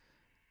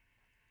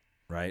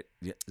 right?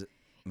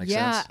 Makes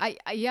sense?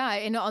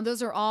 And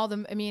those are all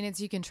the. I mean,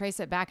 you can trace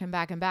it back and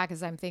back and back.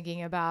 As I'm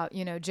thinking about,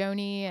 you know,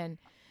 Joni and,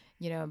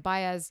 you know,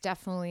 Baez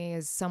definitely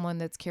is someone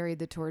that's carried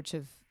the torch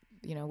of,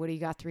 you know, Woody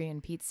Guthrie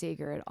and Pete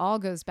Seeger. It all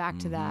goes back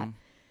to that.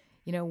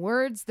 You know,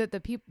 words that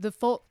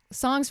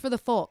songs for the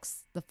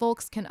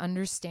folks can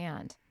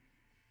understand.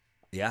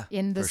 Yeah,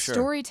 in the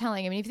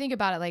storytelling. I mean, if you think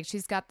about it, like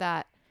she's got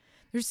that.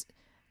 There's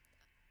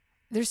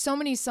so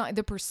many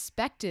the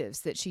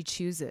perspectives that she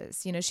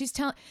chooses. You know, she's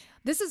telling.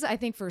 This is, I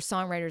think, for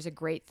songwriters a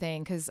great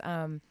thing because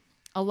a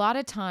lot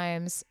of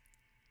times.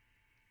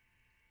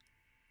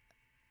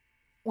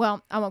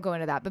 Well, I won't go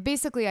into that, but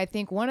basically, I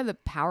think one of the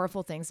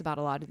powerful things about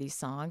a lot of these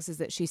songs is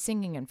that she's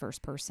singing in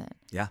first person.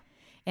 Yeah.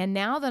 And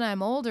now that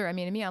I'm older, I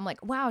mean, to me, I'm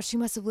like, wow, she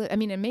must have lived. I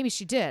mean, and maybe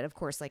she did, of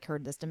course, like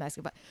heard this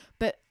domestic,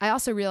 but I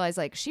also realized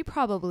like she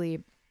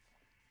probably,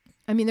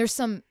 I mean, there's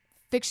some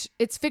fiction,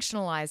 it's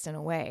fictionalized in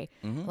a way.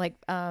 Like,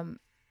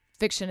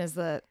 fiction is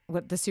the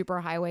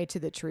super highway to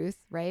the truth,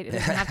 right? It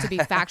doesn't have to be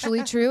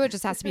factually true. It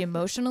just has to be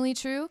emotionally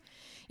true,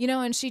 you know,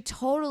 and she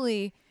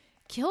totally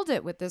killed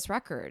it with this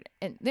record.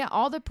 And yeah,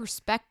 all the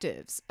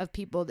perspectives of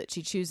people that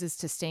she chooses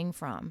to sing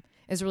from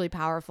is really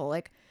powerful.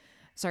 Like,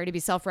 sorry to be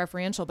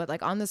self-referential, but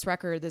like on this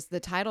record, the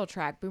title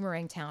track,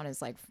 Boomerang Town,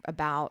 is like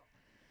about,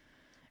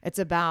 It's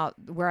about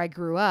where I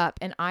grew up,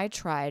 and I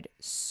tried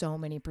so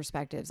many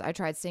perspectives. I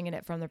tried singing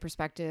it from the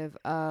perspective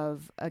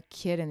of a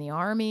kid in the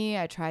army.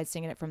 I tried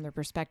singing it from the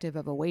perspective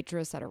of a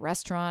waitress at a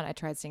restaurant. I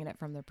tried singing it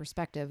from the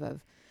perspective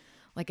of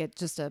like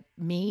just a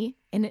me.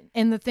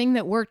 And the thing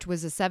that worked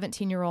was a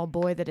 17-year-old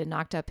boy that had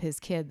knocked up his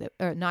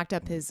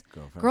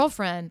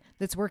girlfriend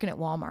that's working at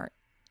Walmart.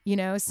 You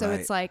know, so Right.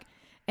 it's like,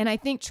 and I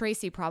think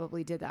Tracy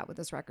probably did that with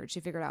this record. She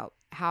figured out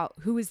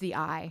who is the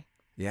I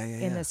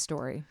in this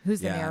story,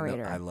 who's the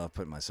narrator. I love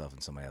putting myself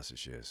in somebody else's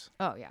shoes.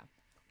 Oh yeah.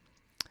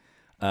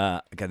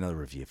 I got another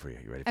review for you.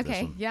 You ready for this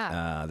Okay, one?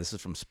 yeah. This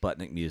is from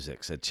Sputnik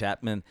Music. Said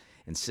Chapman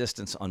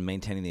insistence on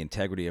maintaining the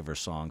integrity of her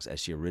songs as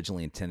she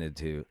originally intended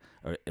to,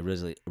 or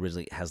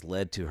originally has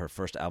led to her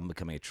first album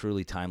becoming a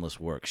truly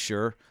timeless work.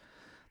 Sure,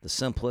 the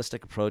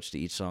simplistic approach to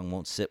each song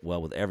won't sit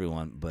well with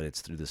everyone, but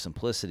it's through the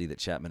simplicity that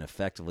Chapman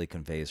effectively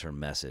conveys her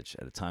message.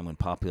 At a time when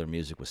popular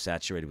music was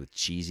saturated with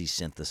cheesy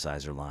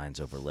synthesizer lines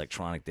over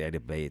electronic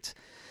debates,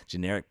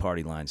 generic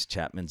party lines,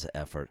 Chapman's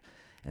effort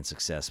and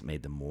success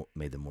made them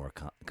more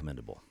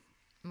commendable.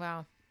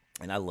 Wow.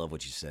 And I love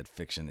what you said.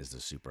 Fiction is the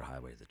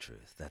superhighway to the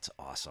truth. That's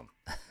awesome.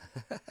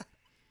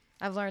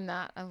 I've learned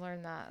that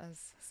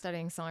as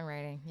studying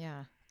songwriting.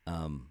 Yeah.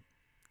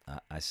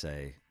 I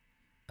say,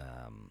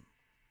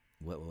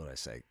 what would I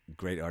say?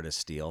 Great artists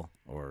steal,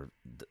 or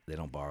they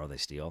don't borrow, they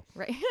steal.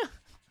 Right.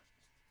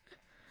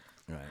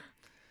 Right.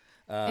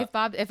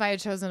 If I had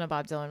chosen a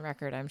Bob Dylan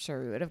record, I'm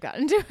sure we would have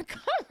gotten into a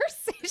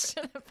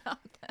conversation about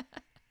that.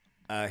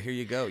 Here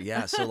you go.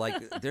 Yeah. So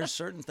like, there's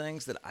certain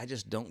things that I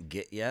just don't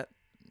get yet,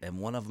 and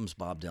one of them's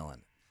Bob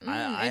Dylan. I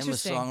am a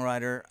Interesting.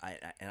 songwriter.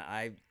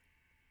 I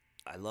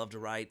love to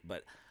write,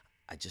 but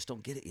I just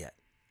don't get it yet.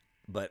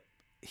 But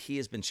he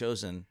has been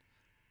chosen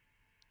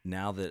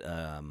now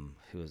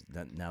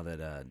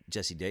that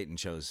Jesse Dayton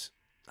chose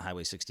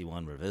Highway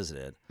 61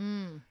 Revisited.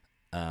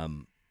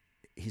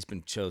 He's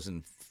been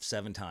chosen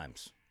 7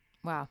 times,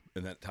 Wow.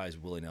 and that ties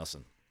Willie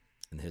Nelson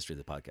in the history of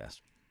the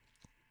podcast.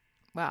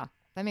 Wow.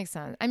 That makes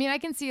sense. I mean, I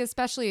can see,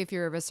 especially if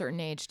you're of a certain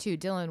age too,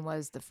 Dylan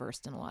was the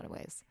first in a lot of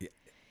ways. Yeah.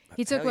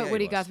 He took Hell what yeah,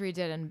 Woody he was. Guthrie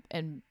did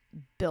and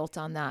built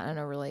on that in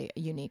a really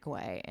unique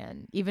way.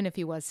 And even if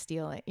he was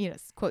stealing,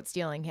 quote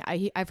stealing,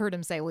 I've heard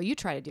him say, well, you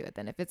try to do it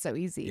then if it's so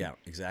easy. Yeah,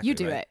 exactly. You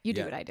do right. it. You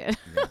do Yeah. what I did.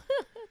 Yeah.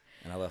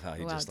 And I love how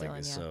he Wow, just like Dylan,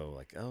 is yeah. so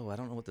like, oh, I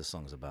don't know what this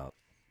song's about.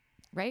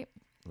 Right?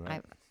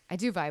 Right. I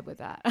do vibe with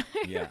that.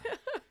 Yeah,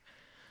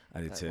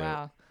 I do too.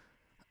 Wow.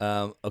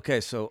 Okay,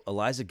 so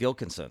Eliza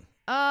Gilkinson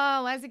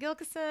Oh, Liza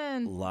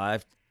Gilkison.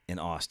 live in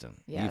Austin.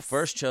 You Yes.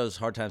 first chose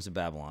Hard Times in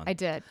Babylon. I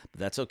did. But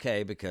that's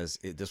okay because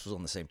this was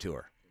on the same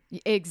tour.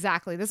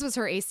 Exactly. This was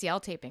her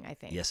ACL taping, I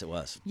think. Yes, it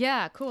was.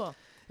 Yeah, cool.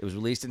 It was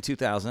released in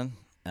 2000,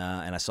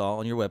 and I saw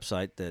on your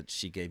website that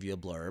she gave you a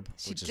blurb,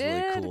 which is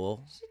really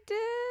cool. She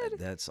did.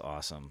 That's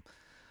awesome.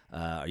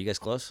 Are you guys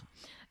close?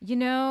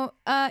 Yeah.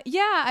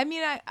 I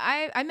mean,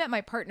 I met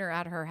my partner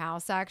at her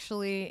house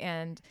actually,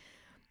 and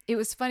it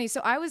was funny.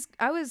 So I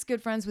was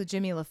good friends with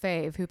Jimmy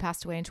LaFave, who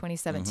passed away in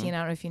 2017. I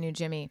don't know if you knew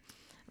Jimmy,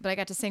 but I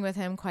got to sing with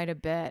him quite a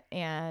bit,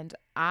 and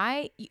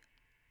I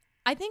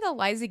think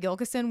Eliza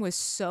Gilkison was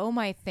so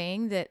my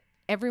thing that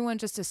everyone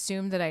just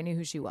assumed that I knew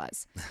who she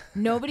was.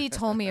 Nobody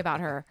told me about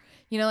her.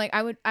 Like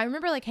I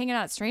remember like hanging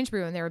out at Strange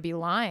Brew and there would be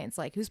lines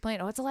like, who's playing?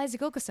 Oh, it's Eliza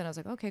Gilkison. I was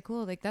like, okay,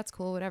 cool. Like, that's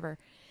cool, whatever.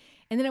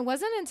 And then it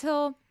wasn't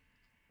until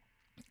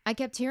I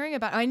kept hearing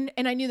about,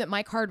 and I knew that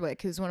Mike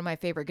Hardwick, who's one of my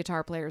favorite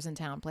guitar players in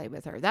town, played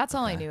with her. That's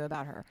all I knew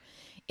about her.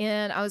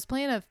 And I was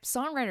playing a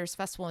songwriters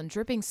festival in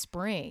Dripping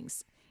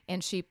Springs,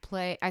 and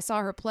I saw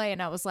her play,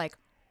 and I was like,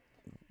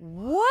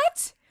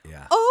 what?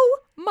 Yeah. Oh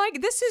my,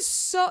 this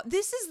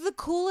is the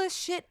coolest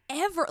shit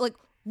ever. Like,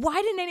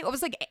 why didn't anyone, I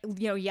was like,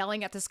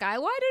 yelling at the sky,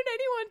 why didn't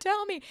anyone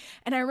tell me?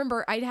 And I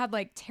remember I had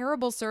like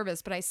terrible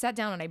service, but I sat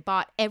down and I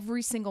bought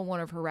every single one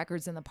of her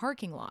records in the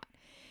parking lot.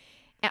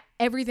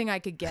 Everything I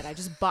could get. I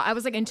just bought, I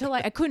was like, until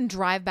I couldn't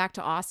drive back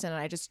to Austin, and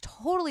I just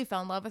totally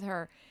fell in love with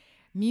her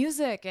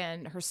music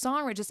and her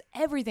songwriting, just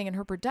everything, and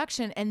her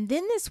production. And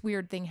then this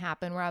weird thing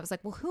happened where I was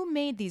like, well, who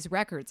made these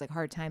records, like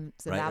Hard Times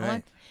in Babylon?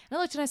 Right. And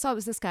I looked and I saw it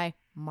was this guy,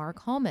 Mark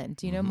Hallman.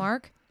 Do you know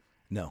Mark?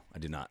 No, I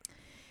do not.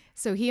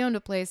 So he owned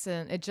a place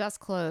and it just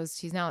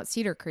closed. He's now at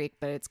Cedar Creek,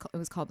 but it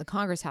was called the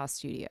Congress House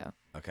Studio.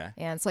 Okay.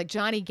 And it's like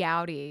Johnny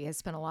Gowdy has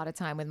spent a lot of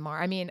time with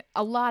Mark. I mean,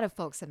 a lot of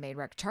folks have made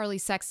records. Charlie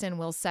Sexton,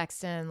 Will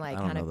Sexton, like I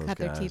don't kind know of those cut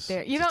their guys. teeth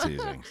there.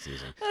 It's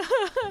teasing.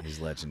 He's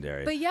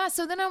legendary. But yeah,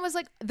 so then I was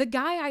like, the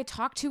guy I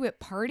talked to at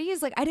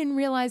parties, like I didn't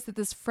realize that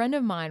this friend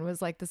of mine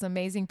was like this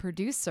amazing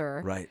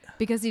producer. Right.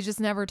 Because he just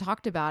never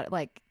talked about it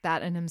like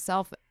that in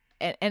himself.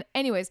 And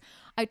anyways,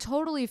 I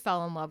totally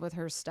fell in love with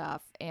her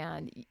stuff.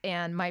 And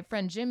my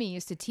friend Jimmy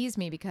used to tease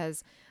me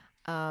because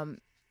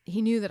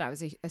he knew that I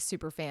was a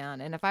super fan.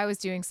 And if I was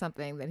doing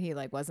something that he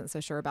like wasn't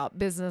so sure about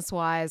business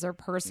wise or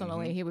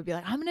personally, he would be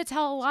like, I'm going to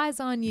tell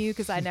Eliza on you,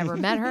 because I never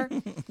met her.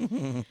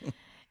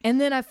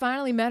 And then I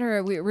finally met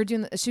her.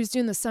 She was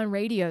doing the Sun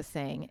Radio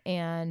thing,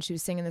 and she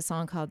was singing the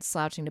song called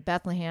Slouching to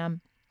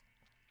Bethlehem.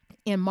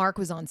 And Mark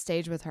was on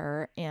stage with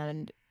her,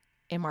 and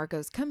Mark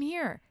goes, come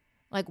here.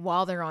 like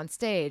while they're on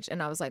stage.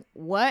 And I was like,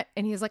 what?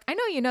 And he's like, I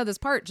know you know this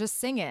part, just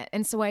sing it.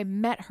 And so I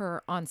met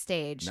her on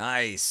stage.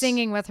 Nice.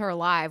 Singing with her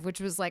live,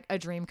 which was like a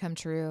dream come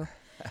true.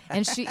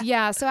 And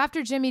so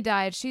after Jimmy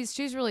died, she's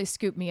really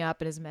scooped me up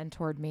and has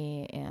mentored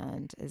me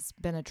and has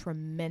been a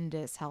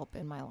tremendous help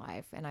in my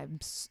life. And I'm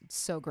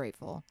so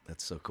grateful.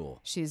 That's so cool.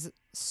 She's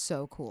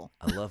so cool.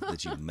 I love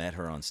that you met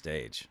her on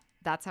stage.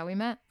 That's how we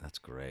met. That's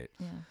great.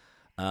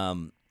 Yeah.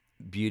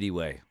 Beauty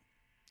Way.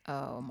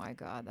 Oh my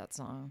God, that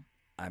song.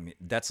 I mean,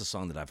 that's a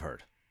song that I've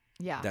heard.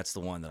 Yeah. That's the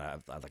one that I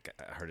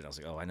heard it. I was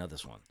like, oh, I know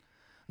this one.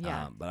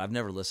 Yeah. But I've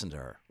never listened to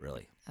her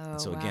really. Oh,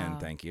 and so again, wow.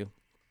 thank you.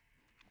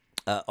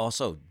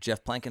 Also,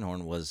 Jeff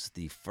Plankenhorn was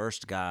the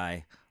first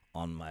guy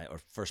on my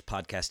first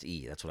podcast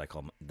E. That's what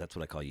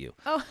I call you.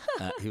 Oh.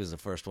 He was the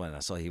first one. I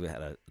saw he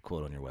had a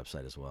quote on your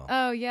website as well.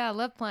 Oh yeah,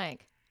 love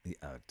Plank.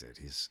 Oh, dude,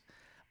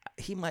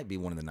 he might be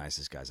one of the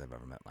nicest guys I've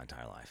ever met in my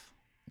entire life.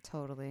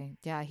 Totally.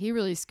 Yeah, he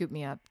really scooped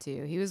me up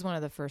too. He was one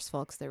of the first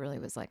folks that really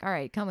was like, all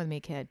right, come with me,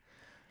 kid.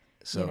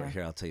 So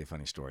here, I'll tell you a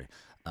funny story.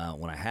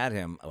 When I had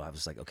him, I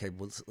was like, okay,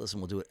 well, listen,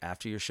 we'll do it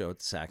after your show at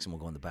the Sax, and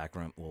we'll go in the back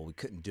room. Well, we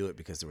couldn't do it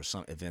because there was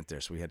some event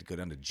there, so we had to go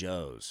down to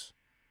Joe's,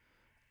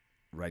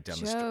 right down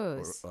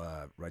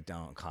right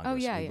down on Congress. Oh,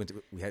 yeah,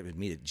 we had to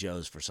meet at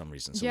Joe's for some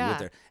reason. So Yeah. we went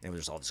there, and there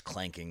was all this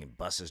clanking and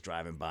buses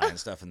driving by and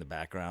stuff in the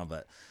background,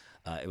 but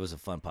it was a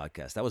fun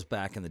podcast. That was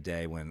back in the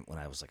day when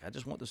I was like, I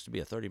just want this to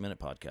be a 30-minute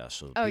podcast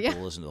so people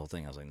will listen to the whole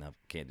thing. I was like, no,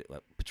 can't do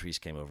it. Patrice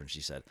came over, and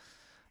she said,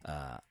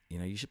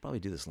 you should probably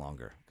do this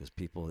longer because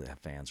people that have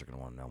fans are going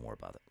to want to know more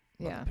about it.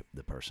 Yeah.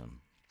 The person.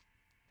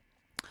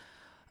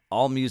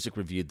 All Music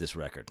reviewed this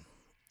record.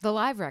 The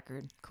live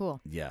record. Cool.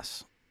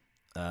 Yes.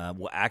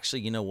 Well,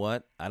 actually, you know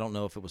what? I don't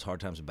know if it was Hard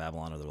Times in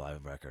Babylon or the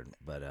live record,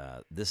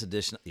 but this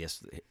edition,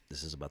 yes,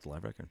 this is about the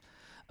live record.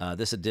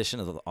 This edition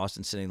of the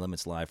Austin City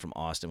Limits Live from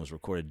Austin was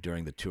recorded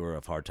during the tour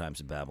of Hard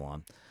Times in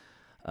Babylon.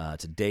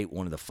 To date,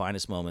 one of the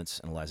finest moments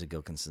in Eliza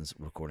Gilkinson's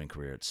recording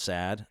career. It's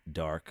sad,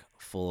 dark,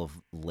 full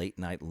of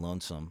late-night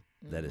lonesome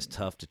that is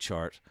tough to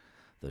chart,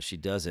 though she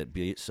does it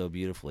so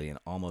beautifully and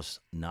almost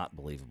not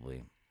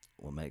believably.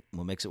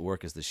 What makes it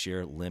work is the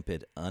sheer,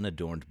 limpid,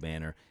 unadorned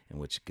manner in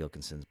which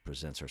Gilkinson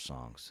presents her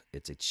songs.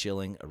 It's a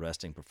chilling,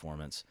 arresting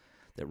performance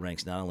that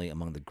ranks not only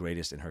among the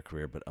greatest in her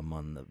career, but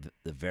among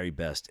the very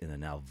best in the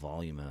now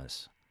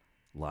voluminous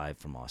Live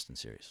from Austin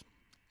series.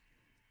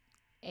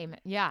 Amen.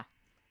 Yeah.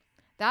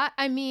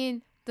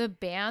 The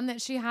band that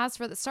she has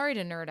sorry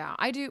to nerd out.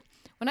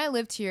 When I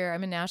lived here,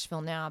 I'm in Nashville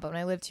now, but when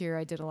I lived here,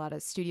 I did a lot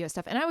of studio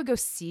stuff, and I would go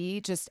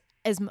see just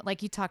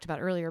like you talked about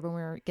earlier when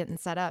we were getting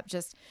set up,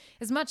 just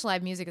as much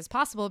live music as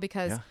possible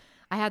because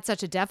I had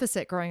such a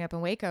deficit growing up in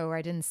Waco where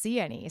I didn't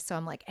see any. So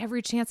I'm like,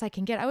 every chance I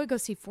can get, I would go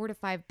see 4 to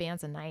 5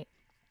 bands a night.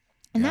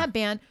 And that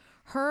band,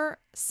 her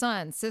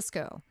son,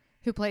 Cisco,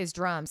 who plays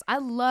drums, I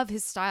love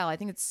his style. I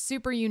think it's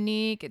super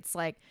unique. It's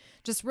like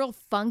just real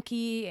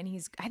funky, and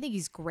I think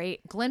he's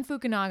great. Glenn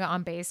Fukunaga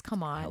on bass,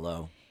 come on.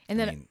 Hello. And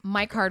then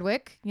Mike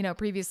Hardwick,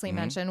 previously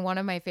mentioned, one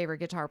of my favorite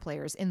guitar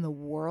players in the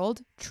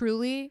world.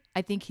 Truly,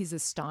 I think he's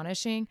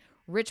astonishing.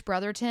 Rich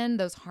Brotherton,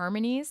 those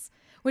harmonies,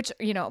 which,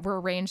 were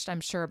arranged,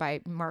 I'm sure,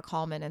 by Mark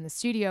Hallman in the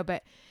studio,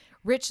 but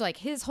Rich, like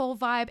his whole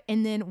vibe.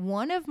 And then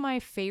one of my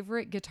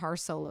favorite guitar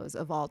solos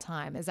of all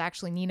time is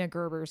actually Nina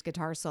Gerber's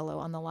guitar solo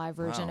on the live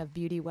version of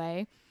Beauty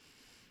Way.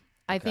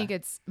 I think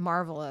it's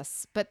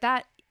marvelous. But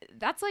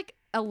that's like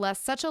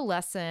such a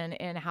lesson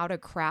in how to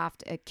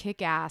craft a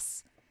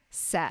kick-ass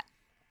set.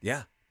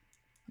 Yeah.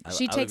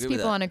 She takes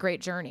people on a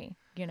great journey,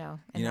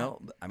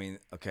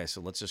 Okay,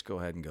 so let's just go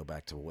ahead and go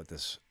back to what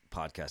this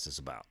podcast is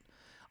about.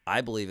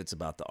 I believe it's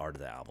about the art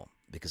of the album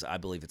because I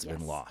believe it's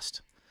been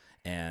lost.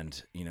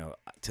 And,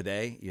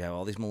 today you have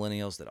all these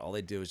millennials that all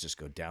they do is just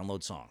go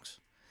download songs,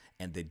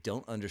 and they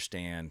don't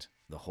understand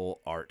the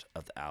whole art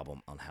of the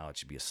album on how it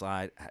should be a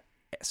side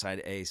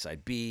A,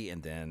 side B,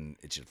 and then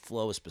it should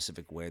flow a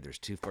specific way. There's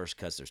 2 first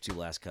cuts, there's 2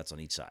 last cuts on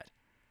each side.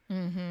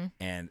 Mm-hmm.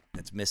 And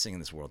it's missing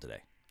in this world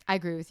today. I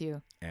agree with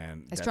you.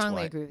 And I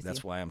strongly agree with you.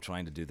 That's why I'm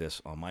trying to do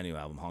this on my new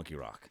album, Honky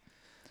Rock.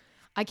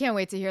 I can't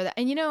wait to hear that.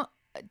 And,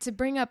 to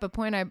bring up a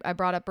point I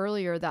brought up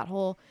earlier,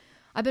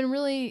 I've been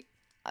really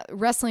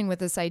wrestling with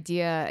this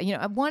idea,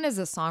 one as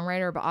a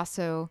songwriter, but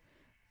also,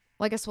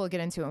 well, I guess we'll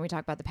get into it when we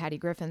talk about the Patty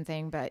Griffin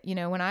thing. But,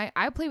 when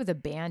I played with a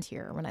band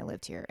here when I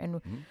lived here, and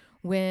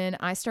when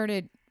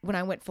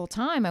I went full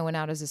time, I went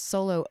out as a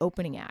solo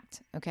opening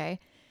act. Okay.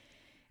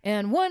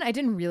 And I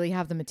didn't really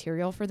have the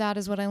material for that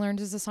is what I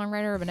learned as a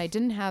songwriter, but I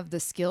didn't have the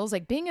skills.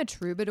 Like being a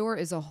troubadour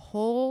is a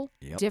whole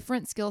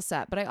different skill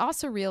set. But I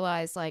also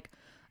realized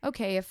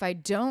okay, if I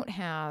don't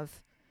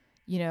have,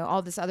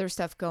 all this other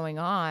stuff going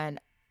on,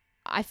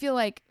 I feel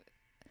like,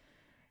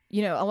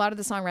 a lot of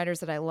the songwriters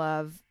that I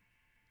love,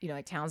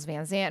 like Townes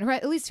Van Zandt, or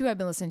at least who I've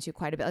been listening to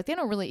quite a bit, like they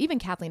don't really, even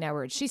Kathleen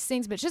Edwards, she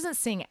sings, but she doesn't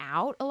sing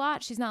out a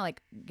lot. She's not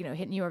like,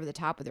 hitting you over the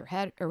top with her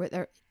head or with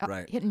her,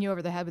 hitting you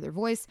over the head with her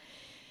voice.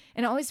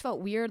 And it always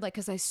felt weird,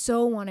 because I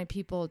so wanted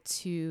people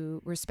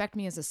to respect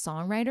me as a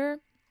songwriter.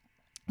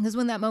 Because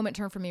when that moment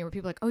turned for me where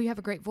people were like, oh, you have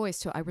a great voice,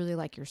 so I really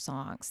like your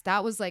songs.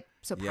 That was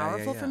so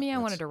powerful for me. I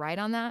wanted to write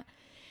on that.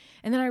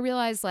 And then I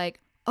realized like,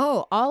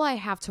 oh, all I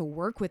have to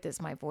work with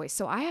is my voice.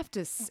 So I have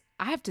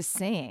to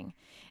sing.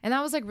 And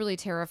that was like really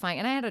terrifying.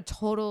 And I had a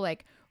total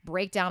like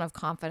breakdown of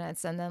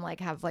confidence and then like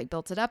have like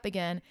built it up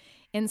again.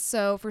 And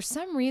so for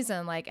some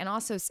reason, like, and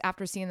also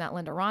after seeing that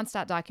Linda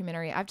Ronstadt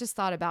documentary, I've just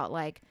thought about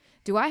like,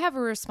 do I have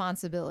a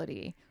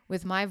responsibility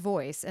with my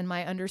voice and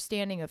my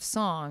understanding of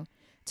song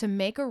to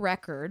make a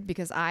record?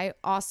 Because I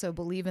also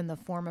believe in the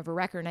form of a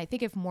record. And I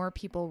think if more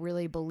people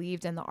really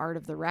believed in the art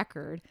of the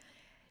record,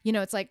 you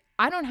know, it's like,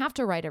 I don't have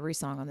to write every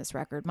song on this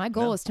record. My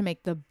goal is to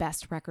make the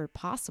best record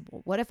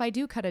possible. What if I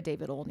do cut a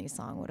David Olney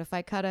song? What if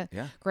I cut a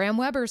Graham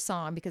Webber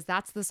song? Because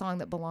that's the song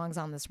that belongs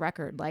on this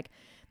record. Like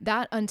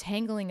that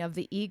untangling of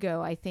the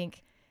ego, I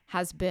think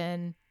has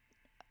been,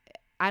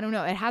 I don't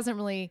know, it hasn't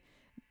really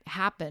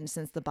happened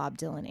since the Bob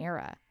Dylan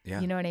era.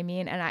 You know what I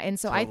mean? And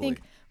so I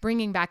think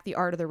bringing back the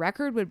art of the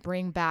record would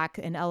bring back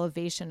an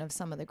elevation of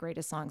some of the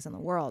greatest songs in the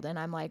world. And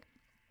I'm like,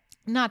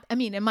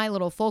 in my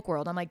little folk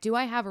world, I'm like, do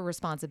I have a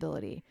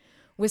responsibility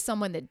with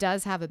someone that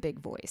does have a big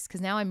voice?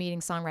 Because now I'm meeting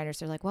songwriters.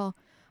 They're like, well,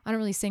 I don't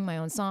really sing my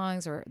own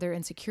songs, or they're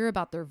insecure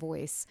about their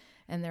voice.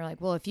 And they're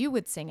like, well, if you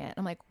would sing it.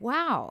 I'm like,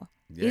 wow,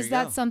 is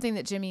that something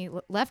that Jimmy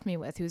left me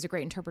with, who's a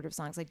great interpreter of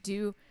songs? Like,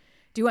 do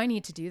I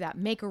need to do that?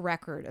 Make a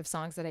record of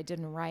songs that I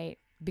didn't write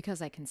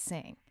because I can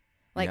sing.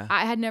 Like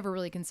I had never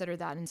really considered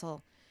that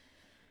until,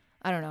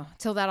 I don't know,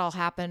 till that all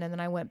happened. And then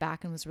I went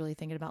back and was really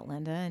thinking about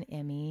Linda and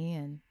Emmy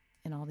and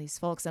all these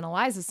folks. And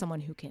Eliza's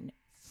someone who can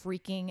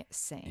freaking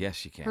sing. Yes,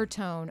 she can. Her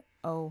tone,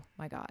 oh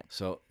my God.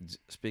 So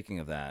speaking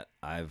of that,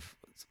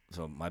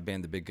 so my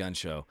band, The Big Gun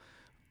Show,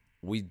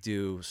 we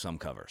do some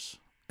covers.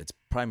 It's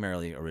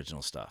primarily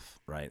original stuff,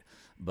 right?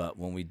 But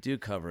when we do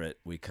cover it,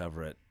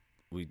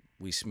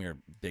 we smear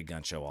Big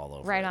Gun Show all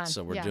over right it. On.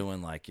 So we're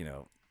doing like,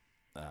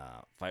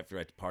 Fight for the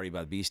Right to Party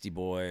by the Beastie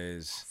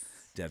Boys,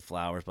 Dead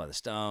Flowers by the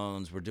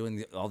Stones. We're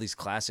doing all these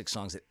classic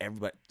songs that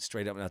everybody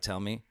straight up now tell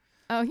me.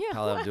 Oh yeah,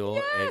 Paula Abdul.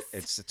 Yes.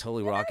 It's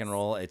totally rock and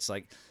roll. It's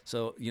like,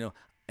 so,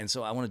 and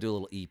so I want to do a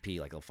little EP,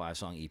 like a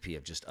 5-song EP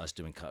of just us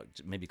doing,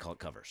 maybe call it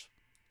covers.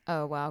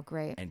 Oh wow,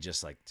 great. And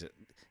just like,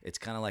 it's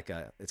kind of like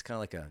a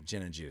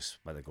Gin and Juice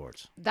by the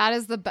Gourds. That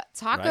is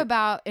talk right?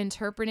 about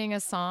interpreting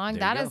a song.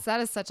 That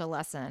is such a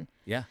lesson.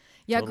 Yeah.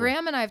 Yeah, totally.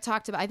 Graham and I have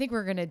talked about, I think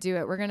we're going to do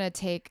it. We're going to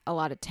take a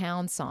lot of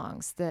town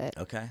songs that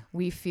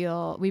we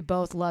feel we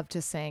both love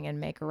to sing and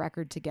make a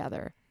record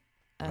together.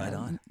 Right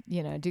on.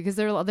 Because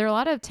there are a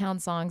lot of town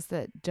songs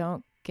that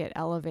don't get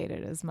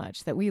elevated as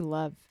much that we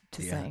love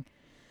to sing.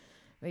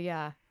 But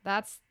yeah,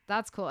 that's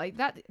cool. Like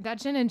that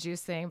Gin and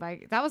Juice thing,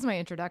 that was my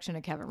introduction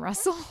to Kevin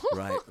Russell.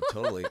 Right,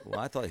 totally. Well,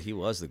 I thought he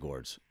was the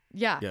Gourds.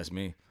 Yeah. Yes,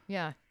 me.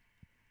 Yeah.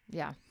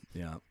 Yeah.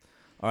 Yeah.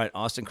 All right,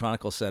 Austin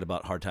Chronicle said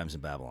about Hard Times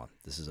in Babylon.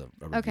 This is a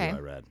review I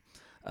read.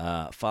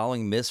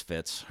 Following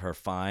Misfits, her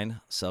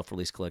fine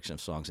self-released collection of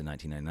songs in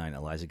 1999,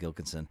 Eliza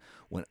Gilkinson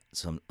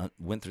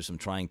went through some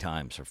trying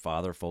times. Her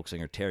father, folk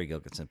singer Terry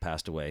Gilkinson,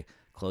 passed away.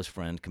 Close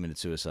friend committed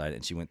suicide,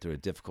 and she went through a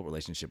difficult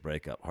relationship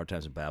breakup. Hard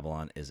Times in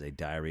Babylon is a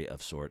diary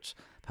of sorts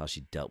of how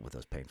she dealt with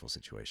those painful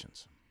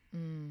situations.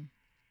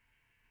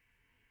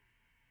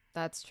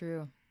 That's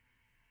true.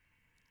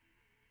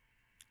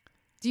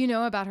 Do you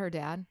know about her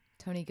dad,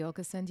 Tony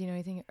Gilkison? Do you know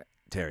anything?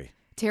 Terry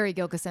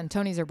Gilkison.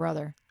 Tony's her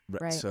brother.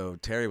 Right. So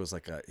Terry was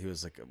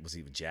was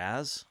he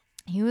jazz?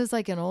 He was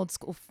like an old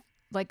school,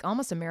 like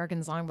almost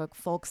American songbook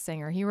folk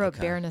singer. He wrote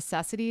Bare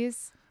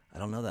Necessities. I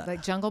don't know that.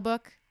 Like Jungle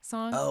Book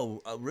song.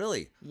 Oh,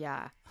 really?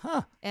 Yeah.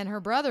 Huh. And her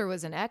brother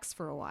was an ex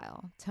for a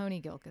while, Tony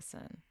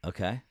Gilkison.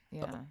 Okay.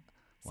 Yeah.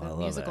 Well, so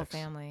musical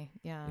family.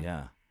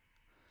 Yeah.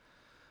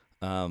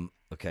 Yeah.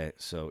 Okay,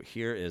 so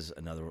here is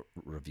another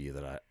review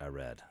that I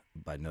read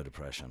by No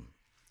Depression.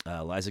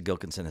 Eliza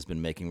Gilkinson has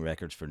been making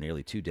records for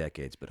nearly 2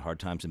 decades, but Hard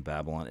Times in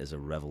Babylon is a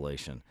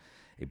revelation,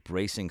 a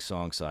bracing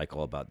song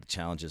cycle about the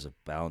challenges of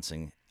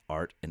balancing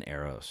art and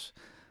eros.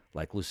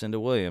 Like Lucinda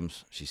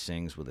Williams, she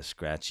sings with a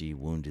scratchy,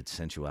 wounded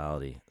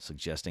sensuality,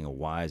 suggesting a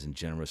wise and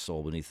generous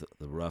soul beneath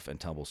the rough and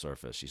tumble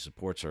surface. She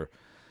supports her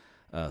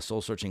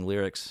soul-searching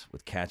lyrics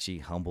with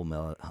catchy,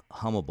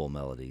 hummable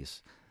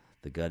melodies.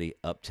 The gutty,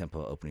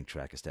 up-tempo opening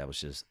track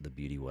establishes the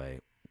beauty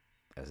way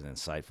as an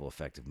insightful,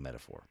 effective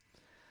metaphor.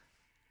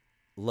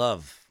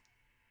 Love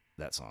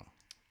that song.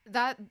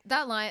 That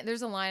line,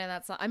 there's a line in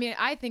that song. I mean,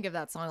 I think of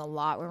that song a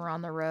lot when we're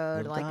on the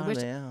road.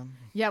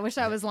 Wish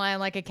I was lying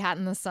like a cat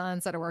in the sun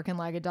instead of working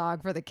like a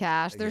dog for the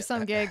cash. There's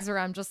some gigs where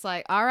I'm just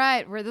like, all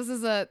right, where this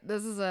is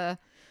a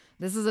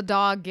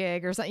dog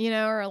gig or something,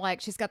 or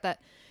like she's got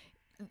that.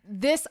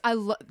 This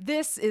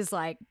is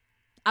like,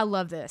 I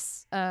love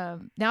this. Now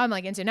I'm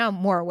like now I'm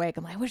more awake.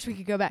 I'm like, I wish we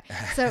could go back.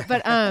 So,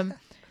 but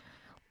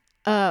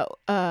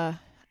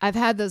I've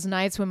had those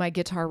nights when my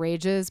guitar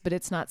rages, but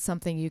it's not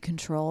something you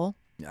control.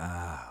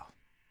 Oh.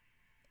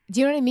 Do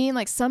you know what I mean?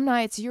 Like some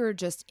nights you're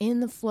just in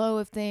the flow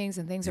of things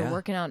and things are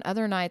working out. And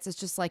other nights it's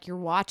just like you're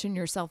watching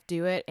yourself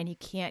do it and you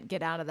can't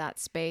get out of that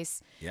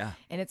space. Yeah.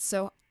 And it's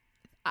so,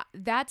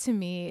 that to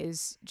me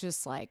is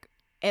just like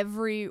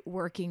every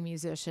working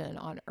musician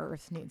on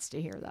earth needs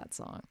to hear that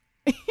song.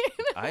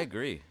 I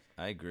agree.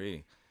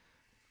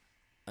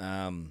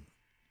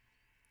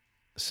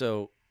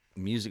 So,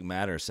 Music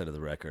Matters said of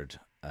the record,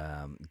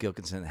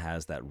 Gilkinson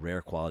has that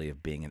rare quality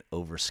of being an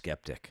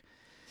over-skeptic,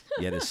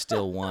 yet is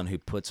still one who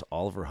puts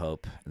all of her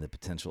hope in the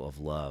potential of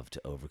love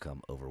to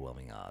overcome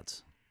overwhelming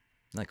odds.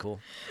 Isn't that cool?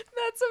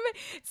 That's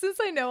amazing. Since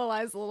I know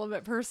Eliza a little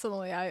bit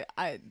personally,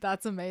 I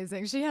that's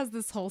amazing. She has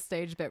this whole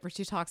stage bit where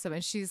she talks about,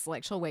 and she's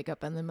like, she'll wake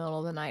up in the middle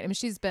of the night. I mean,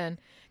 she's been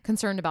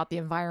concerned about the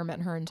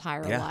environment her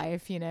entire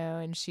life, you know,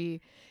 and she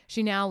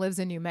now lives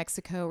in New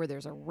Mexico where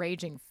there's a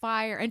raging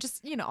fire and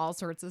just, you know, all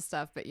sorts of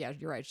stuff. But yeah,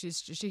 you're right.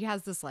 She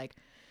has this like,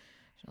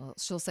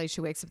 she'll say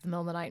she wakes up in the middle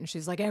of the night and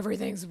she's like,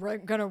 everything's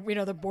gonna, you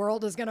know, the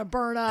world is gonna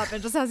burn up,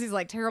 and just has these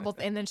like terrible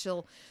and then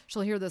she'll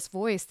hear this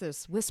voice,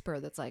 this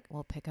whisper that's like,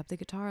 well, pick up the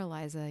guitar,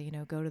 Eliza, you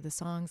know, go to the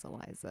songs,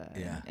 Eliza.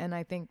 Yeah. And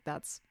I think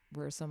that's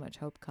where so much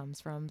hope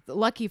comes from.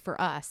 Lucky for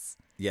us,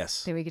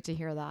 Yes. that we get to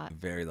hear that.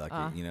 Very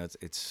lucky. You know,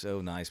 it's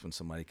so nice when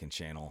somebody can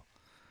channel,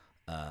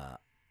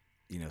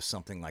 you know,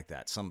 something like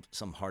that, some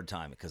hard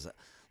time, because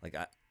like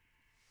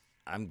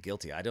I'm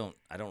guilty. I don't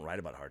write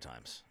about hard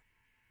times.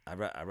 I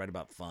write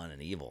about fun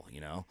and evil, you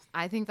know?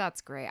 I think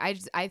that's great.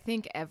 I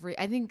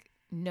think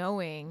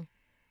knowing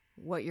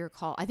what you're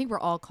called, I think we're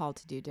all called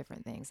to do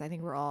different things. I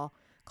think we're all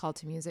called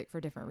to music for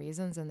different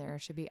reasons, and there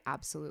should be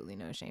absolutely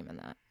no shame in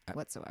that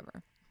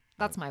whatsoever.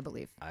 That's my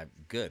belief. I'm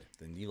good.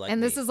 Then you like and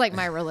me. this is like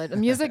my religion.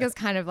 Music is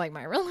kind of like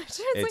my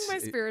religion. It's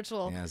like my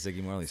spiritual. Yeah,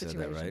 Ziggy Marley said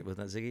situation. that, right?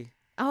 Wasn't that Ziggy?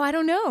 Oh, I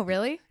don't know.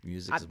 Really?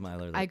 Music is my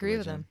religion. I agree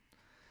with him.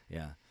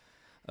 Yeah.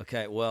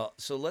 Okay, well,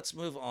 so let's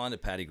move on to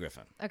Patty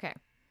Griffin. Okay.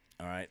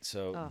 All right,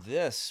 so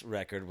this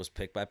record was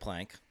picked by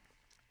Plank.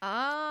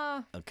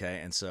 Ah. Okay,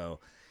 and so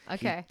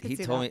okay, he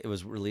told me it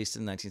was released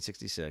in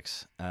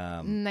 1966.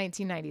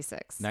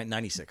 1996.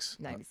 96.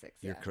 96.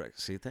 You're yeah.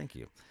 correct. See, thank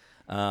you.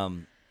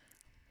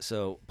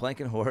 So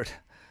Blankenhorn,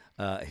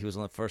 he was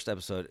on the first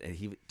episode, and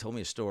he told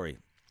me a story.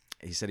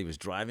 He said he was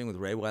driving with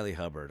Ray Wiley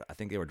Hubbard. I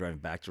think they were driving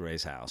back to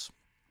Ray's house,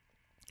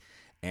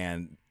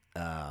 and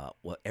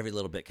every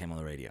little bit came on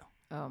the radio.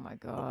 Oh my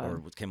God.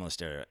 Or came on the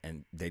stereo,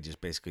 and they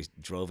just basically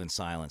drove in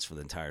silence for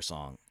the entire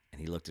song. And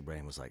he looked at Ray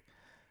and was like,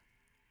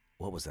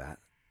 "What was that?"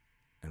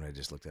 And Ray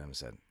just looked at him and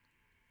said,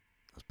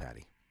 "That was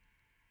Patty."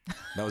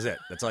 That was it.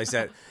 That's all he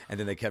said. And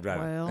then they kept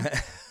driving. Well,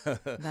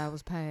 that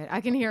was Patty. I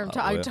can hear him.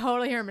 I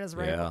totally hear him in his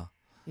radio.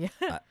 Yeah.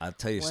 I'll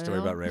tell you a story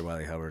about Ray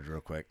Wiley Hubbard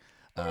real quick.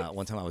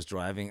 One time I was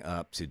driving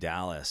up to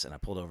Dallas, and I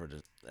pulled over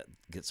to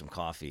get some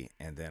coffee,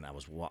 and then I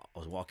was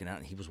walking out,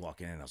 and he was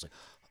walking in, and I was like,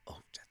 "Oh,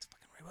 that's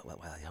fucking Ray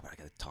Wiley Hubbard. I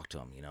got to talk to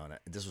him," you know. And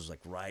this was like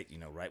right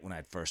when I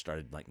had first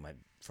started, like my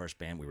first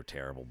band. We were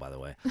terrible, by the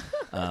way.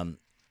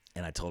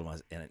 And I told him,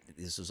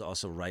 this was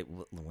also right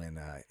when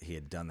he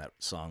had done that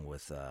song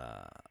with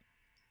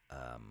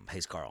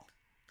Hayes Carl.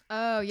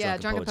 Oh yeah,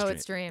 Drunken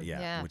Poet's Dream.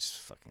 Yeah, which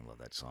fucking love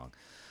that song.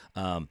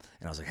 And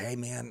I was like, "Hey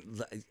man,"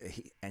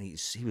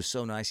 he was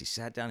so nice. He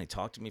sat down, he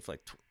talked to me for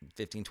like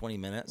 15, 20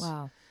 minutes.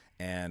 Wow.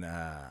 And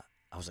I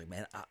was like,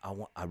 "Man, I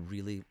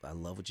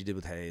love what you did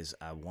with Hayes.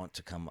 I want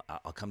to come.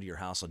 I'll come to your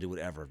house. I'll do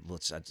whatever."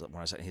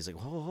 He's like,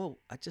 "Oh,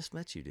 I just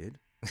met you, dude.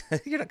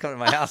 You're not coming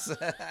to my house."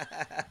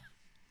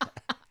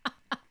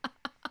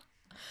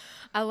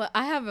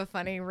 I have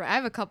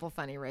a couple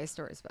funny Ray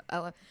stories, but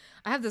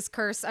I have this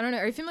curse. I don't know.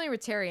 Are you familiar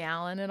with Terry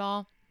Allen at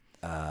all?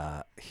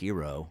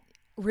 Hero.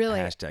 Really?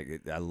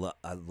 Hashtag.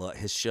 I love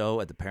his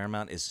show at the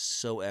Paramount is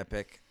so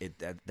epic.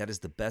 That is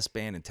the best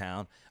band in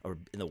town or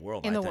in the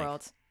world. I think.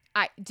 World.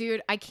 I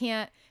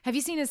can't. Have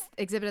you seen his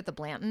exhibit at the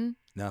Blanton?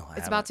 No,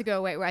 it's about to go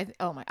away.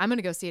 I'm going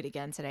to go see it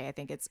again today. I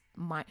think it's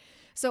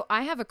So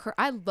I have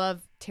I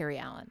love Terry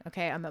Allen.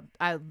 Okay, I'm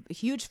a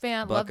huge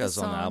fan. Love the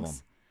songs. On the album.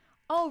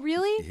 Oh,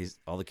 really? He's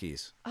all the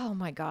keys. Oh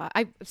my God.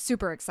 I'm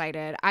super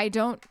excited. I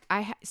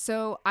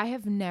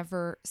have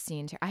never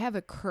seen, I have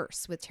a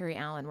curse with Terry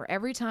Allen where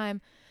every time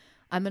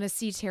I'm going to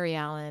see Terry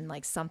Allen,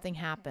 like something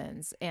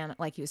happens, and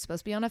like he was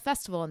supposed to be on a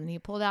festival and then he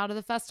pulled out of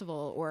the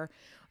festival, or,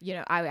 you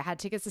know, I had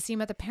tickets to see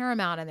him at the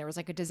Paramount and there was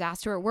like a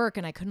disaster at work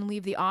and I couldn't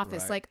leave the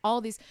office. Right. Like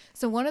all these.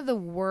 So one of the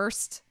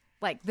worst,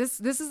 like this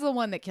is the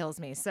one that kills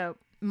me. So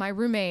my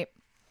roommate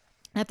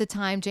at the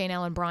time, Jane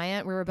Ellen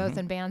Bryant, we were both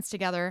in bands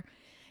together.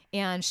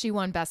 And she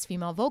won Best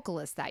Female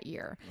Vocalist that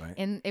year. Right.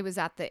 And it was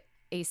at the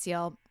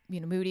ACL,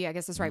 Moody, I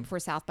guess it's right before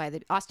South by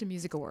the Austin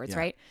Music Awards,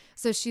 right?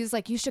 So she's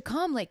like, "You should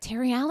come, like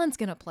Terry Allen's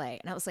going to play."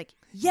 And I was like,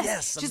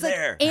 yes. She's I'm like,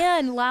 there.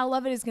 And Lyle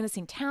Lovett is going to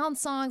sing town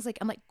songs. Like,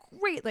 I'm like,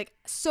 great, like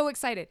so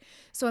excited.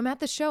 So I'm at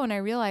the show and I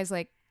realize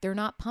like they're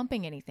not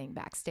pumping anything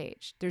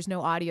backstage. There's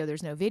no audio,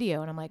 there's no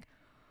video. And I'm like,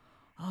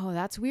 oh,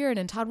 that's weird.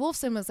 And Todd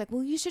Wolfson was like,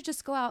 well, you should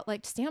just go out,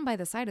 like stand by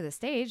the side of the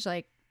stage.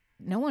 Like,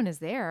 no one is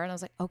there. And I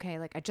was like, okay,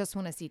 like I just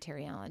want to see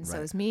Terry Allen. Right. So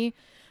it was me,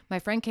 my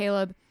friend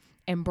Caleb,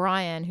 and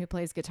Brian, who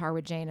plays guitar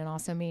with Jane, and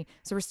also me.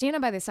 So we're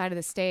standing by the side of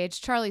the stage.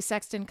 Charlie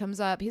Sexton comes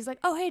up. He's like,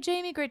 "Oh, hey,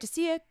 Jamie, great to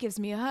see you." Gives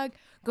me a hug,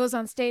 goes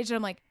on stage, and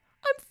I'm like,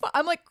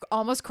 I'm like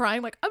almost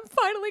crying. Like, I'm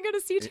finally going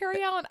to see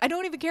Terry Allen. I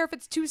don't even care if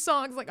it's 2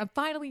 songs. Like, I'm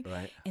finally.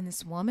 Right. And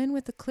this woman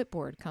with the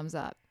clipboard comes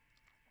up.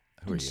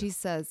 And she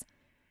says,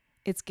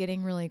 "It's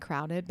getting really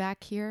crowded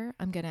back here.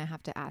 I'm going to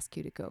have to ask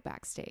you to go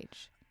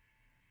backstage."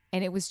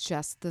 And it was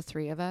just the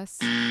 3 of us.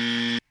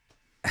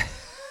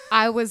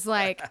 I was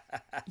like,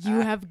 you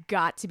have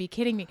got to be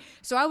kidding me.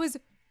 So I was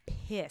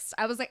pissed.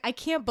 I was like,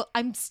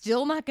 I'm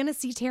still not going to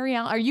see Terry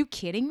Allen. Are you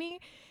kidding me?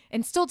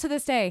 And still to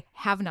this day,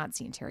 have not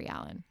seen Terry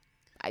Allen.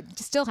 I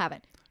still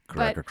haven't.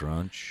 Cracker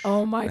Crunch.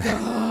 Oh my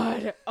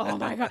God. Oh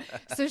my God.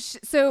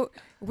 So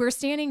we're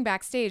standing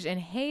backstage and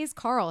Hayes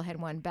Carl had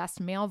won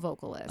Best Male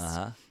Vocalist.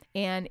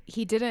 And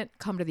he didn't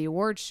come to the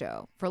awards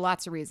show for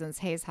lots of reasons.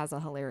 Hayes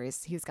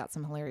he's got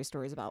some hilarious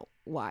stories about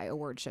why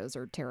award shows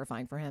are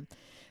terrifying for him.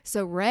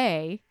 So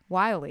Ray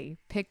Wiley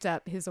picked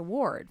up his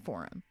award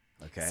for him.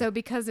 Okay. So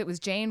because it was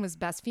Jane was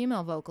Best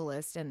Female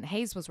Vocalist and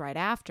Hayes was right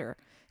after.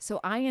 So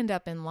I end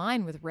up in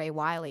line with Ray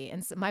Wiley.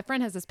 And so my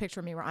friend has this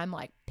picture of me where I'm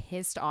like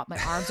pissed off. My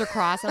arms are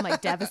crossed. I'm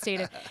like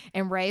devastated.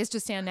 And Ray is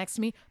just standing next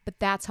to me. But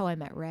that's how I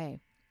met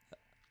Ray.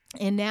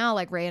 And now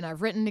like Ray and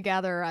I've written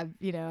together.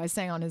 I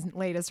sang on his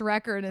latest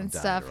record and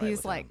stuff.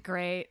 He's like him.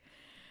 Great.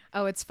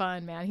 Oh, it's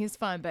fun, man. He's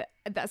fun. But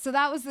so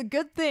that was the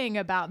good thing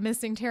about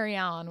missing Terry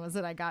Allen was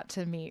that I got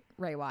to meet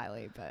Ray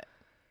Wiley. But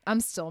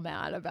I'm still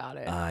mad about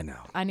it. I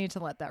know. I need to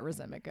let that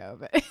resentment go.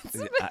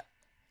 But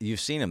you've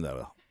seen him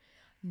though.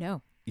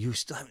 No. You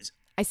still haven't.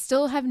 I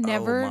still have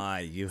never. Oh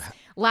my!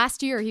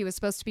 Last year he was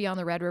supposed to be on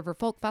the Red River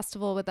Folk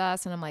Festival with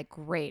us, and I'm like,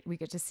 great, we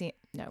get to see.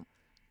 No.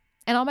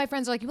 And all my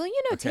friends are like, well,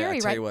 you know Terry,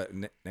 I'll tell right? you what.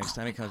 Next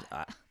time he comes,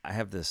 I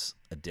have this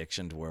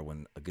addiction to where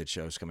when a good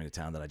show is coming to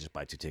town, that I just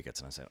buy 2 tickets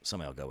and I say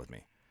somebody will go with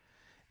me.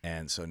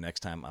 And so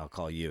next time I'll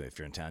call you if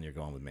you're in town. You're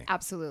going with me.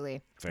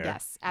 Absolutely. Fair.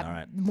 Yes. All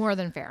right. More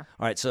than fair.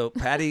 All right. So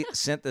Patty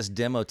sent this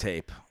demo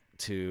tape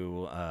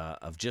to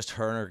of just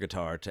her and her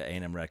guitar to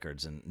A&M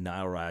Records, and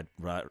Nile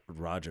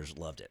Rodgers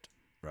loved it.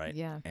 Right.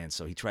 Yeah. And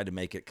so he tried to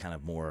make it kind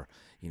of more,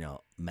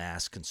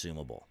 mass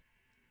consumable.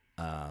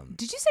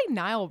 Did you say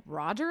Nile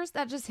Rodgers?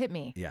 That just hit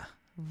me. Yeah.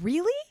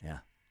 Really? Yeah.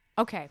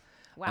 Okay.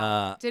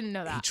 Wow. Didn't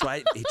know that.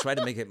 He tried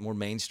to make it more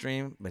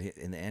mainstream, but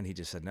in the end, he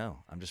just said, no,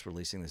 I'm just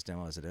releasing this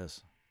demo as it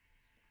is.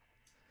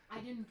 I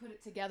didn't put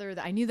it together.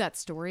 I knew that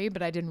story,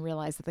 but I didn't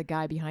realize that the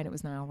guy behind it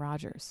was Nile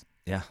Rodgers.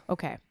 Yeah.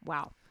 Okay.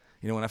 Wow.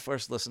 When I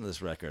first listened to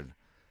this record,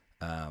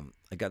 I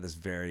got this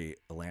very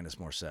Alanis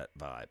Morissette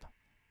vibe.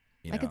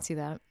 I could see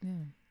that. Yeah.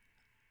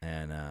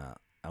 And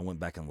I went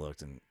back and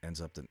looked, and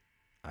ends up that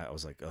I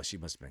was like, oh, she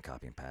must have been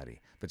copying Patty.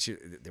 But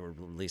they were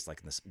released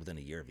like within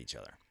a year of each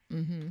other.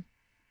 Mm-hmm.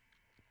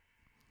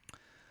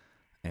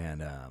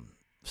 And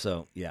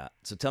so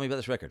tell me about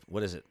this record.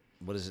 What is it?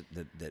 What is it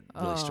that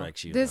really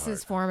strikes you? This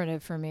is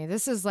formative for me.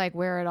 This is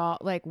where it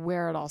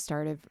all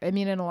started. I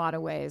mean, in a lot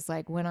of ways,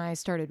 like when I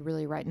started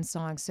really writing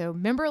songs. So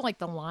remember like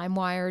the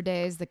LimeWire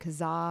days, the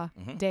Kazaa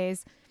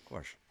days? Of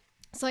course.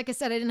 So like I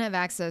said, I didn't have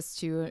access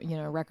to,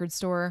 a record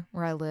store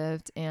where I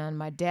lived. And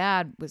my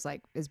dad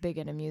is big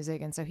into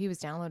music. And so he was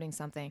downloading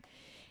something.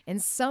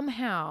 And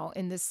somehow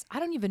in this, I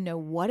don't even know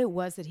what it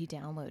was that he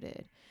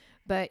downloaded,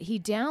 but he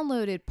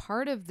downloaded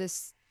part of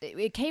this.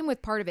 It came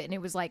with part of it. And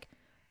it was like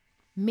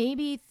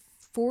maybe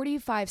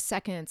 45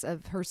 seconds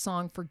of her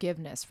song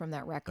Forgiveness from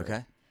that record.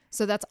 Okay.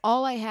 So that's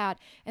all I had.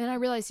 And then I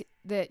realized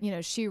that,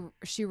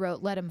 she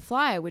wrote Let Him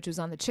Fly, which was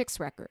on the Chicks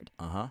record,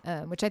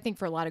 which I think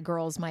for a lot of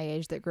girls my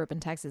age that grew up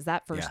in Texas,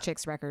 that first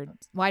Chicks record,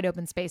 Wide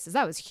Open Spaces,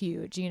 that was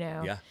huge,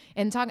 Yeah.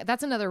 And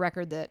that's another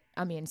record that,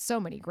 so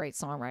many great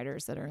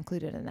songwriters that are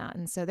included in that.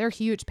 And so they're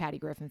huge Patty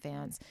Griffin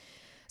fans.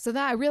 So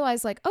that I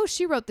realized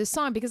she wrote this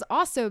song because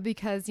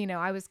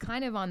I was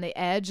kind of on the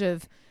edge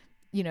of,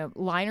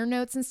 liner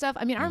notes and stuff.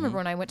 I remember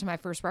when I went to my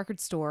first record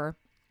store,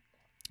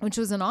 which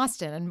was in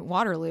Austin and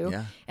Waterloo.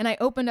 Yeah. And I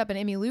opened up an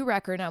Emmylou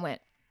record and I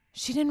went,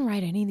 she didn't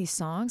write any of these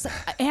songs.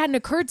 It hadn't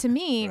occurred to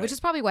me, which is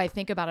probably why I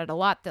think about it a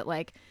lot, that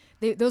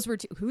those were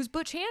who's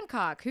Butch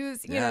Hancock,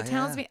 who's,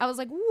 Townsend. I was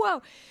like,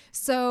 whoa.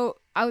 So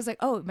I was like,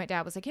 oh, my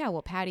dad was like, yeah,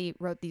 well, Patty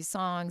wrote these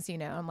songs,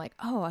 I'm like,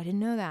 oh, I didn't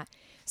know that.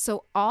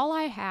 So all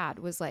I had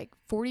was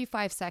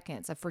 45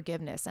 seconds of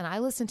Forgiveness. And I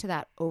listened to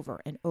that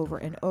over and over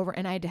and over.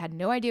 And I had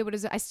no idea what it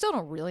is. I still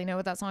don't really know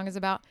what that song is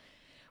about,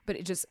 but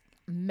it just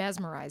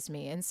mesmerized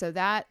me. And so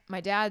that my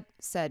dad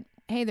said,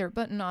 hey, they're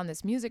putting on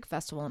this music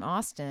festival in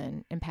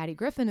Austin and Patty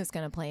Griffin is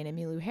going to play and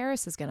Emmylou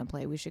Harris is going to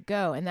play. We should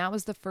go. And that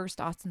was the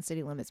first Austin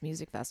City Limits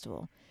Music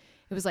Festival.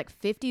 It was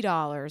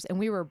 $50 and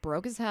we were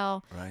broke as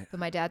hell. Right. But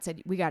my dad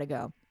said, we got to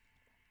go.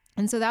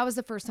 And so that was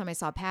the first time I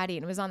saw Patty,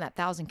 and it was on that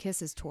Thousand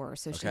Kisses tour.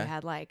 So she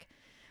had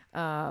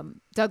Doug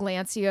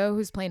Lancio,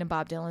 who's playing in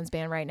Bob Dylan's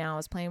band right now,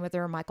 is playing with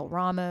her. Michael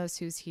Ramos,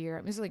 who's here.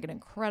 It was an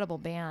incredible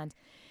band.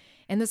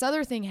 And this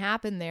other thing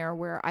happened there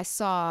where I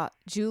saw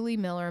Julie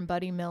Miller and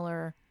Buddy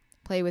Miller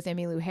play with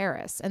Emmylou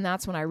Harris. And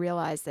that's when I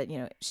realized that,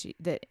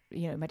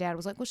 my dad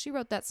was like, well, she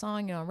wrote that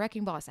song,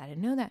 Wrecking Ball. I said, I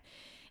didn't know that.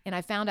 And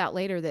I found out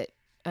later that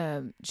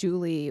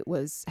Julie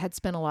had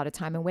spent a lot of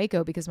time in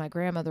Waco because my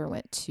grandmother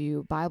went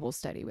to Bible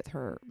study with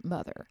her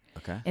mother.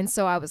 Okay. And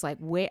so I was like,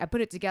 I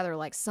put it together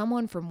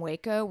someone from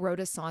Waco wrote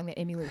a song that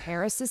Emmylou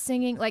Harris is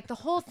singing. The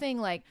whole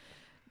thing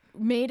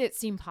made it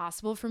seem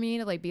possible for me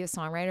to be a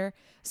songwriter.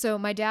 So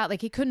my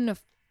dad, he couldn't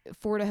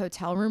afford a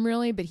hotel room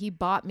really, but he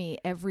bought me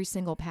every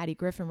single Patty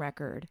Griffin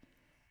record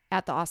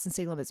at the Austin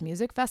City Limits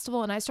Music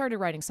Festival. And I started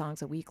writing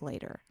songs a week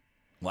later.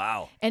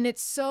 Wow. And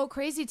it's so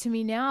crazy to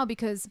me now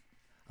because,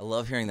 I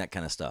love hearing that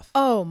kind of stuff.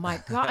 oh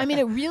my God. I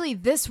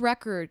mean, this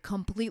record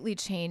completely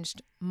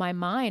changed my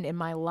mind and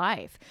my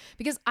life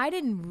because I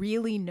didn't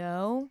really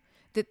know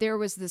that there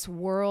was this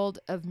world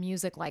of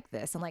music like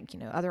this. And like,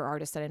 other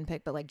artists I didn't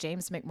pick, but like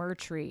James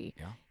McMurtry,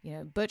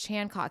 Butch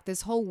Hancock,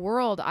 this whole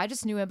world I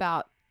just knew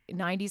about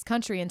 90s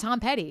country and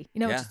Tom Petty,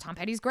 which is Tom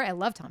Petty's great. I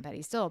love Tom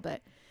Petty still,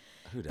 but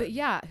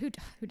yeah, who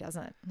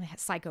doesn't?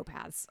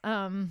 Psychopaths,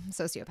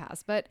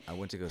 sociopaths. But I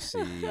went to go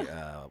see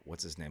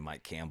what's his name,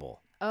 Mike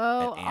Campbell.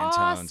 Oh, at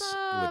Antone's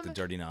awesome. with the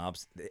Dirty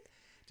Knobs.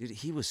 Dude,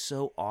 he was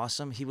so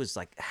awesome. He was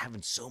like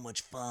having so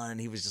much fun.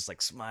 He was just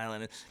like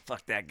smiling and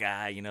fuck that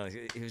guy. He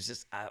was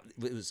just.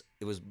 It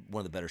was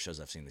one of the better shows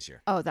I've seen this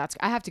year. Oh,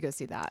 I have to go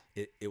see that.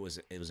 It was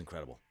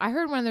incredible. I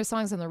heard one of their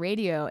songs on the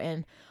radio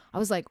and I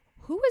was like,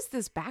 who is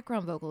this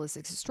background vocalist?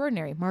 It's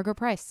extraordinary. Margo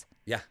Price.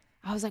 Yeah.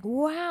 I was like,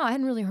 wow, I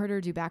hadn't really heard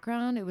her do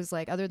background. It was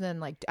like, other than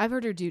like, I've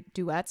heard her do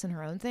duets in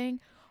her own thing.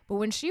 But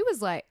when she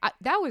was like,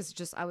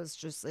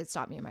 it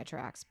stopped me in my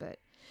tracks. But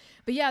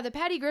yeah, the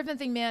Patty Griffin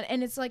thing, man.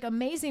 And it's like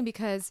amazing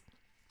because,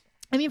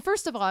 I mean,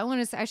 first of all,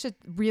 I should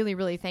really,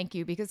 really thank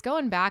you because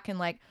going back and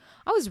like,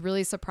 I was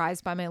really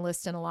surprised by my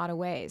list in a lot of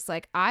ways.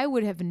 Like I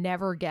would have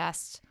never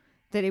guessed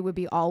that it would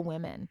be all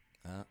women.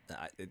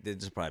 It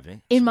did surprise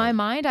me. In my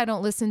mind, I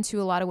don't listen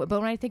to a lot of it,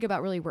 but when I think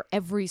about really where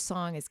every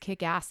song is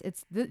kick ass,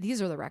 it's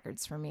these are the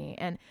records for me,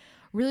 and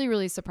really,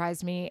 really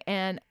surprised me.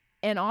 And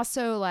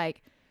also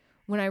like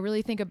when I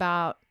really think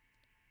about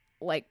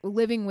like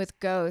living with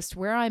Ghost,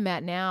 where I'm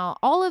at now,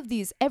 all of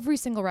these, every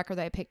single record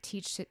that I pick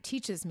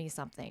teaches me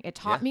something. It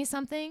taught me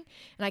something,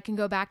 and I can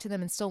go back to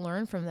them and still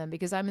learn from them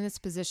because I'm in this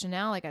position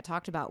now, like I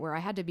talked about, where I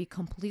had to be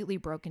completely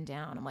broken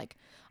down. I'm like,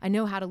 I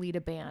know how to lead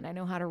a band. I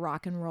know how to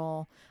rock and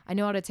roll. I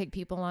know how to take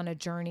people on a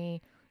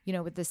journey,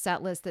 with the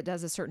set list that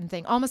does a certain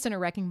thing, almost in a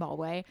wrecking ball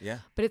way. Yeah.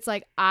 But it's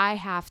like, I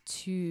have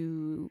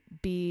to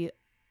be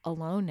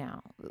alone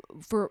now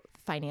for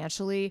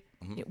financially,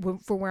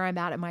 for where I'm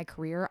at in my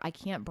career. I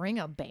can't bring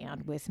a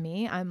band with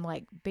me. I'm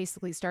like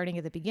basically starting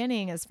at the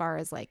beginning as far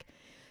as like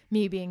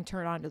me being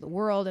turned on to the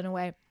world in a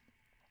way.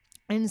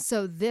 And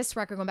so this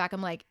record going back,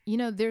 I'm like,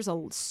 there's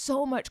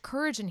so much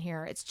courage in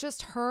here. It's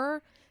just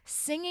her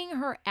singing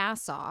her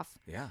ass off.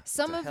 Yeah.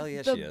 Some of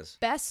the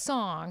best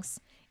songs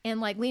and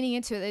like leaning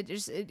into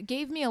it. It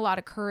gave me a lot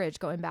of courage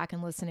going back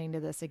and listening to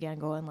this again,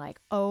 going like,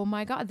 oh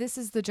my God, this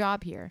is the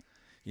job here.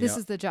 This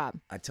is the job.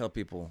 I tell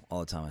people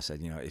all the time, I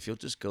said, if you'll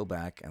just go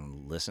back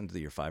and listen to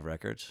your 5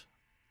 records,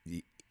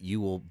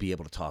 you will be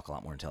able to talk a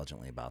lot more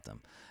intelligently about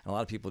them. And a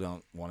lot of people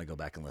don't want to go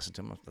back and listen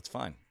to them. That's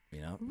fine,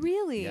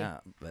 Really? Yeah,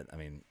 but I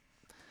mean...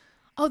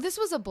 Oh, this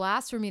was a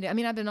blast for me.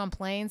 I've been on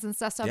planes and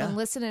stuff, so I've been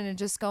listening and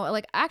just going,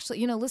 like,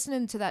 actually,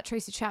 listening to that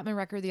Tracy Chapman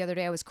record the other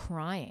day, I was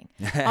crying.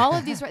 All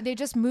of these, they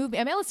just moved me.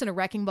 I listen to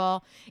Wrecking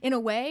Ball. In a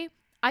way,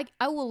 I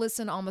will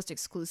listen almost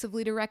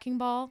exclusively to Wrecking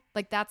Ball.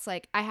 Like, that's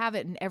like, I have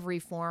it in every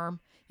form.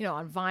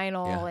 On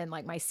vinyl and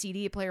like my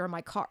CD player in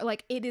my car,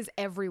 like it is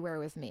everywhere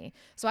with me.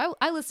 So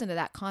I listen to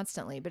that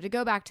constantly, but to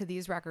go back to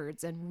these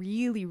records and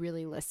really,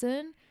 really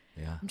listen,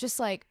 I'm just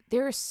like,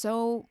 there's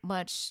so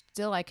much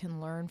still I can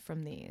learn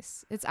from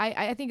these.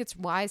 I think it's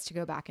wise to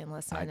go back and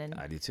listen.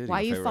 I do too.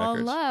 Why you fall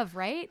in love,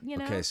 right?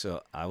 Okay,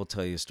 so I will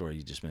tell you a story.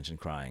 You just mentioned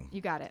crying.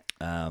 You got it.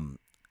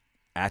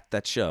 At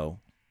that show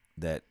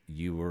that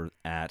you were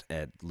at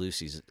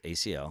Lucy's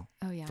ACL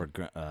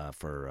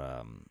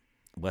for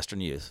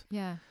Western Youth.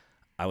 Yeah.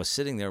 I was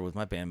sitting there with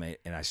my bandmate,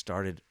 and I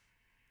started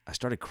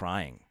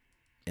crying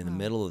in the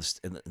middle of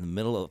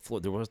the floor.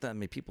 There wasn't that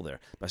many people there,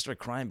 but I started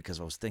crying because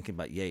I was thinking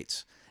about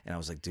Yates, and I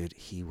was like, dude,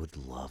 he would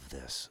love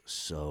this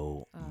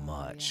so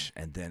much.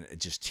 Yeah. And then it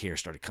just tears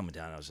started coming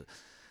down.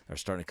 They're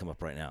starting to come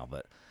up right now,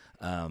 but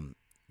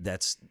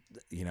that's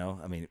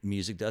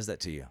music does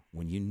that to you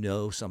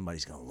when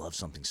somebody's gonna love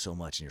something so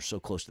much, and you're so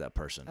close to that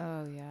person.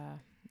 Oh yeah.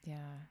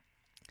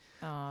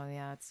 Oh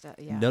yeah,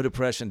 No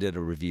Depression did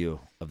a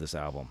review of this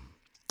album.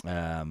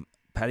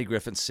 Patty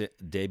Griffin's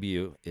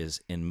debut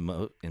is in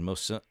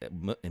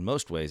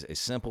most ways a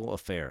simple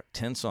affair.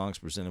 10 songs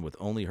presented with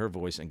only her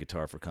voice and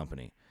guitar for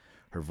company.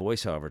 Her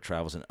voice, however,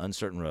 travels an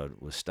uncertain road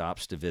with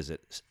stops to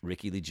visit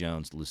Rickie Lee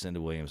Jones, Lucinda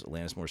Williams,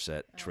 Alanis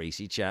Morissette,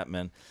 Tracy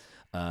Chapman.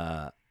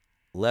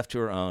 Left to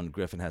her own,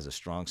 Griffin has a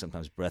strong,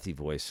 sometimes breathy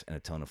voice and a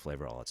tone of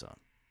flavor all its own.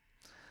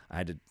 I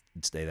had to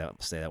say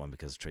that one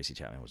because Tracy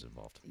Chapman was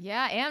involved.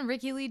 Yeah, and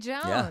Rickie Lee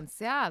Jones.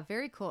 Yeah,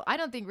 very cool. I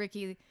don't think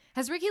Rickie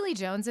Lee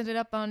Jones ended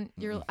up on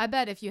your. I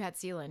bet if you had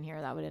Sela in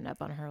here, that would end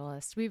up on her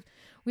list. We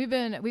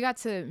got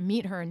to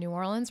meet her in New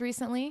Orleans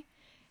recently,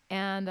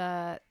 and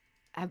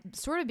I've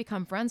sort of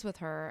become friends with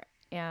her,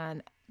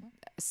 and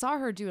saw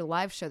her do a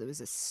live show that was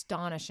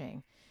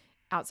astonishing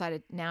outside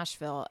of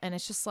Nashville, and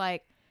it's just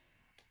like,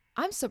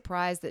 I'm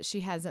surprised that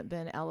she hasn't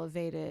been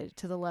elevated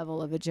to the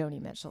level of a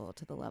Joni Mitchell,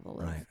 to the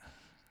level of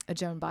a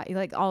Joan Baez,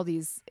 like all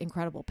these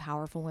incredible,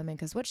 powerful women.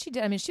 Because what she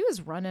did, she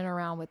was running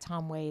around with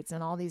Tom Waits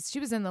and all these. She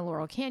was in the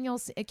Laurel Canyon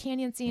scene.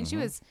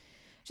 Mm-hmm.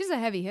 She's a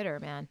heavy hitter,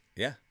 man.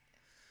 Yeah.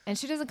 And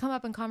she doesn't come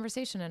up in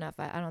conversation enough,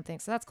 I don't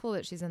think. So that's cool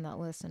that she's in that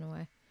list in a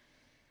way.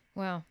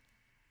 Wow.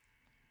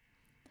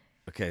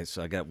 Okay,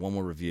 so I got one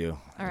more review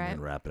All right. and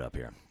then wrap it up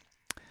here.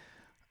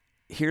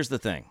 Here's the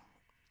thing.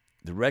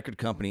 The record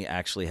company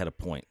actually had a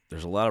point.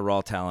 There's a lot of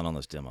raw talent on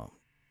this demo.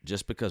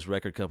 Just because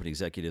record company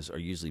executives are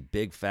usually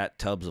big, fat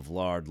tubs of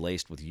lard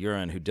laced with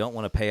urine who don't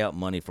want to pay out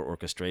money for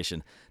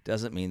orchestration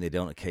doesn't mean they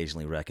don't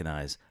occasionally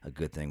recognize a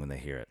good thing when they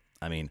hear it.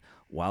 I mean,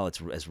 while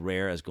it's as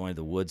rare as going to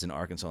the woods in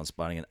Arkansas and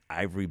spotting an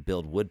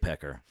ivory-billed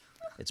woodpecker,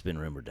 it's been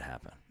rumored to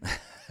happen.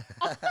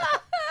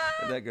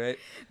 Isn't that great?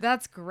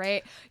 That's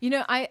great. You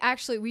know, I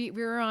actually, we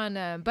were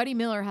on, Buddy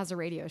Miller has a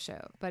radio show.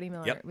 Buddy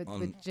Miller on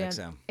with Jim.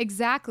 XM.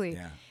 Exactly.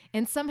 Yeah.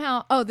 And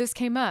somehow, this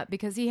came up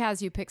because he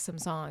has you pick some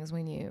songs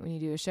when you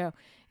do a show.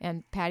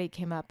 And Patty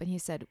came up and he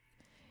said,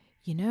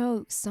 you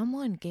know,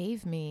 someone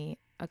gave me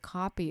a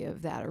copy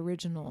of that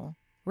original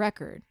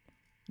record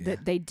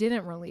that they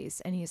didn't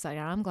release. And he's like,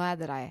 I'm glad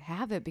that I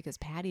have it because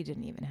Patty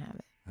didn't even have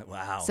it.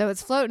 Wow. So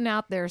it's floating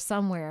out there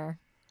somewhere.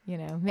 You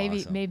know,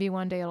 maybe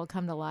one day it'll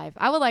come to life.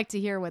 I would like to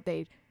hear what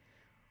they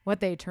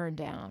turned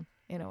down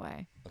in a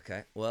way.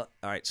 Okay. Well,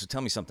 all right. So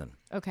tell me something,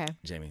 Okay.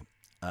 Jamie.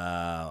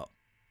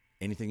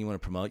 Anything you want to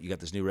promote? You got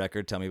this new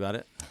record. Tell me about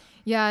it.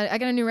 Yeah, I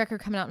got a new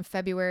record coming out in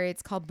February.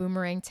 It's called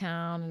Boomerang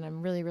Town, and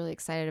I'm really, really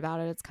excited about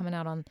it. It's coming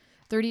out on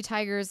 30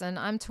 Tigers, and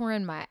I'm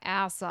touring my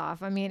ass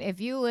off. I mean, if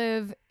you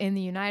live in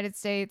the United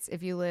States,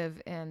 if you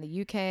live in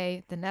the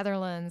UK, the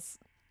Netherlands,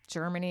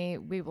 Germany,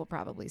 we will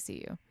probably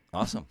see you.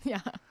 Awesome. Yeah.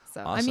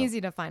 So Awesome. I'm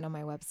easy to find on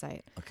my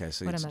website. Okay,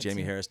 so What it's I'm up to.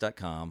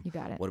 jamieharris.com. You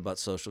got it. What about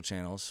social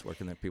channels? Where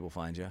can the people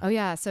find you? Oh,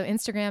 yeah. So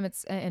Instagram,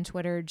 it's and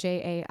Twitter,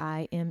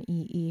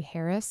 JAIMEE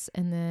Harris.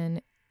 And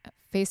then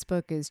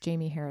Facebook is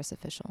Jamie Harris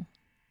Official.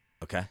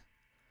 Okay.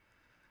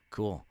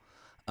 Cool.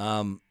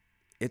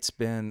 It's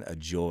been a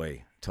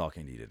joy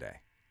talking to you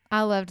today.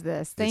 I loved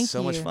this. Thank you. It's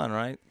so much fun,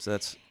 right? So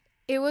that's...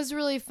 It was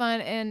really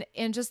fun,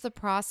 and just the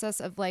process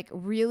of like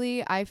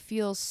really, I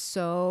feel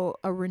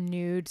a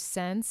renewed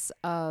sense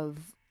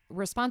of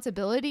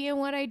responsibility in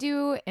what I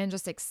do and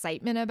just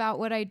excitement about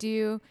what I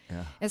do,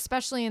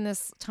 especially in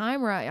this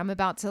time where I'm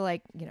about to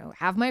like, you know,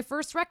 have my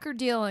first record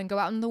deal and go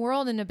out in the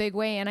world in a big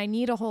way. And I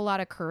need a whole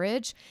lot of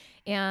courage.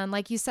 And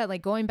like you said,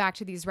 like going back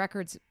to these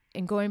records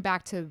and going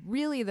back to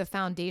really the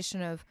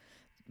foundation of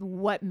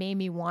what made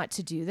me want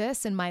to do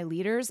this and my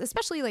leaders,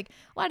 especially like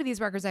a lot of these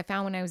records I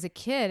found when I was a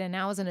kid and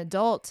now as an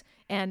adult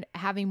and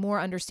having more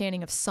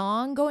understanding of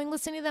song,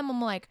 listening to them,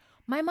 I'm like,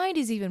 my mind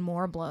is even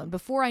more blown.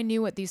 Before I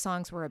knew what these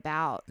songs were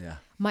about,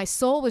 my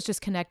soul was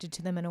just connected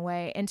to them in a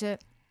way. And to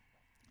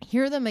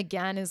hear them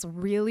again is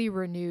really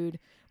renewed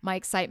my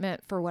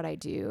excitement for what I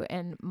do.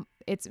 And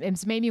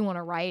it's made me want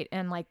to write.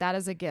 And like, that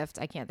is a gift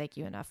I can't thank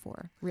you enough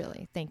for.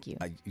 Really. Thank you.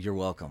 You're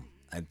welcome.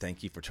 And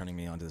thank you for turning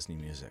me on to this new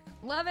music.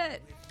 Love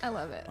it. I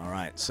love it. All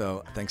right.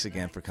 So thanks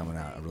again for coming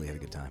out. I really had a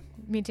good time.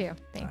 Me too.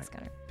 Thanks,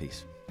 Gunnar.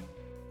 Peace.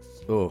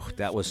 Oh,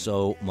 that was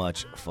so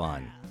much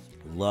fun.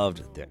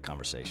 Loved that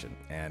conversation.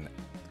 And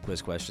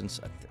quiz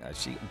questions,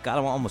 she got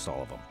them, almost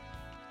all of them.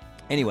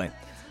 Anyway,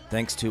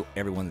 thanks to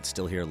everyone that's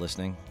still here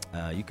listening.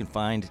 You can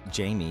find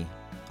Jamie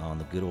on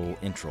the good old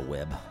intro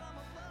web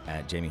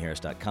at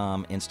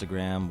jamieharris.com,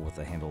 Instagram with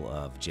the handle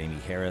of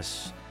Jamie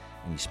Harris,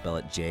 and you spell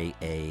it Harris.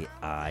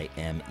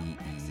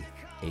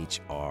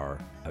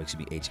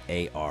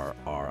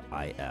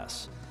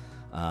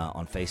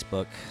 On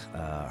Facebook,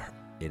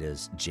 it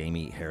is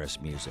Jamie Harris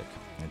Music.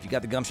 And if you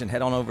got the gumption,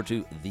 head on over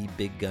to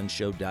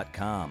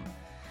thebiggunshow.com.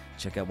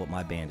 Check out what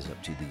my band is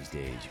up to these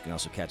days. You can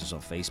also catch us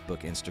on Facebook,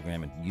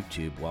 Instagram, and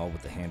YouTube, while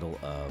with the handle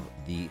of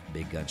The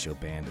Big Gun Show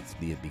Band. It's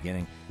the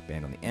beginning,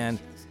 band on the end.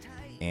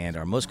 And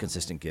our most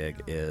consistent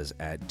gig is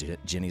at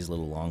Jenny's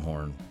Little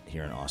Longhorn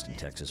here in Austin,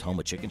 Texas, home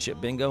of Chicken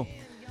Chip Bingo.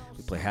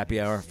 We play happy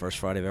hour first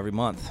Friday of every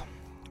month.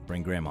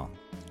 Bring Grandma.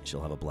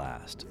 She'll have a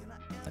blast.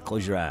 Now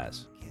close your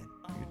eyes.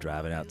 You're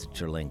driving out to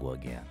Terlingua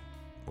again.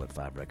 What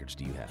 5 records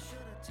do you have?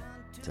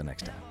 Till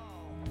next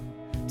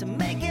time. To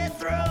make it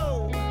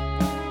through